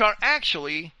 which are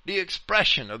actually the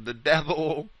expression of the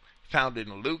devil found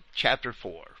in Luke chapter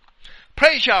 4.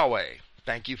 Praise Yahweh.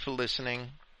 Thank you for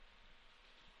listening,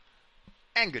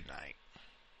 and good night.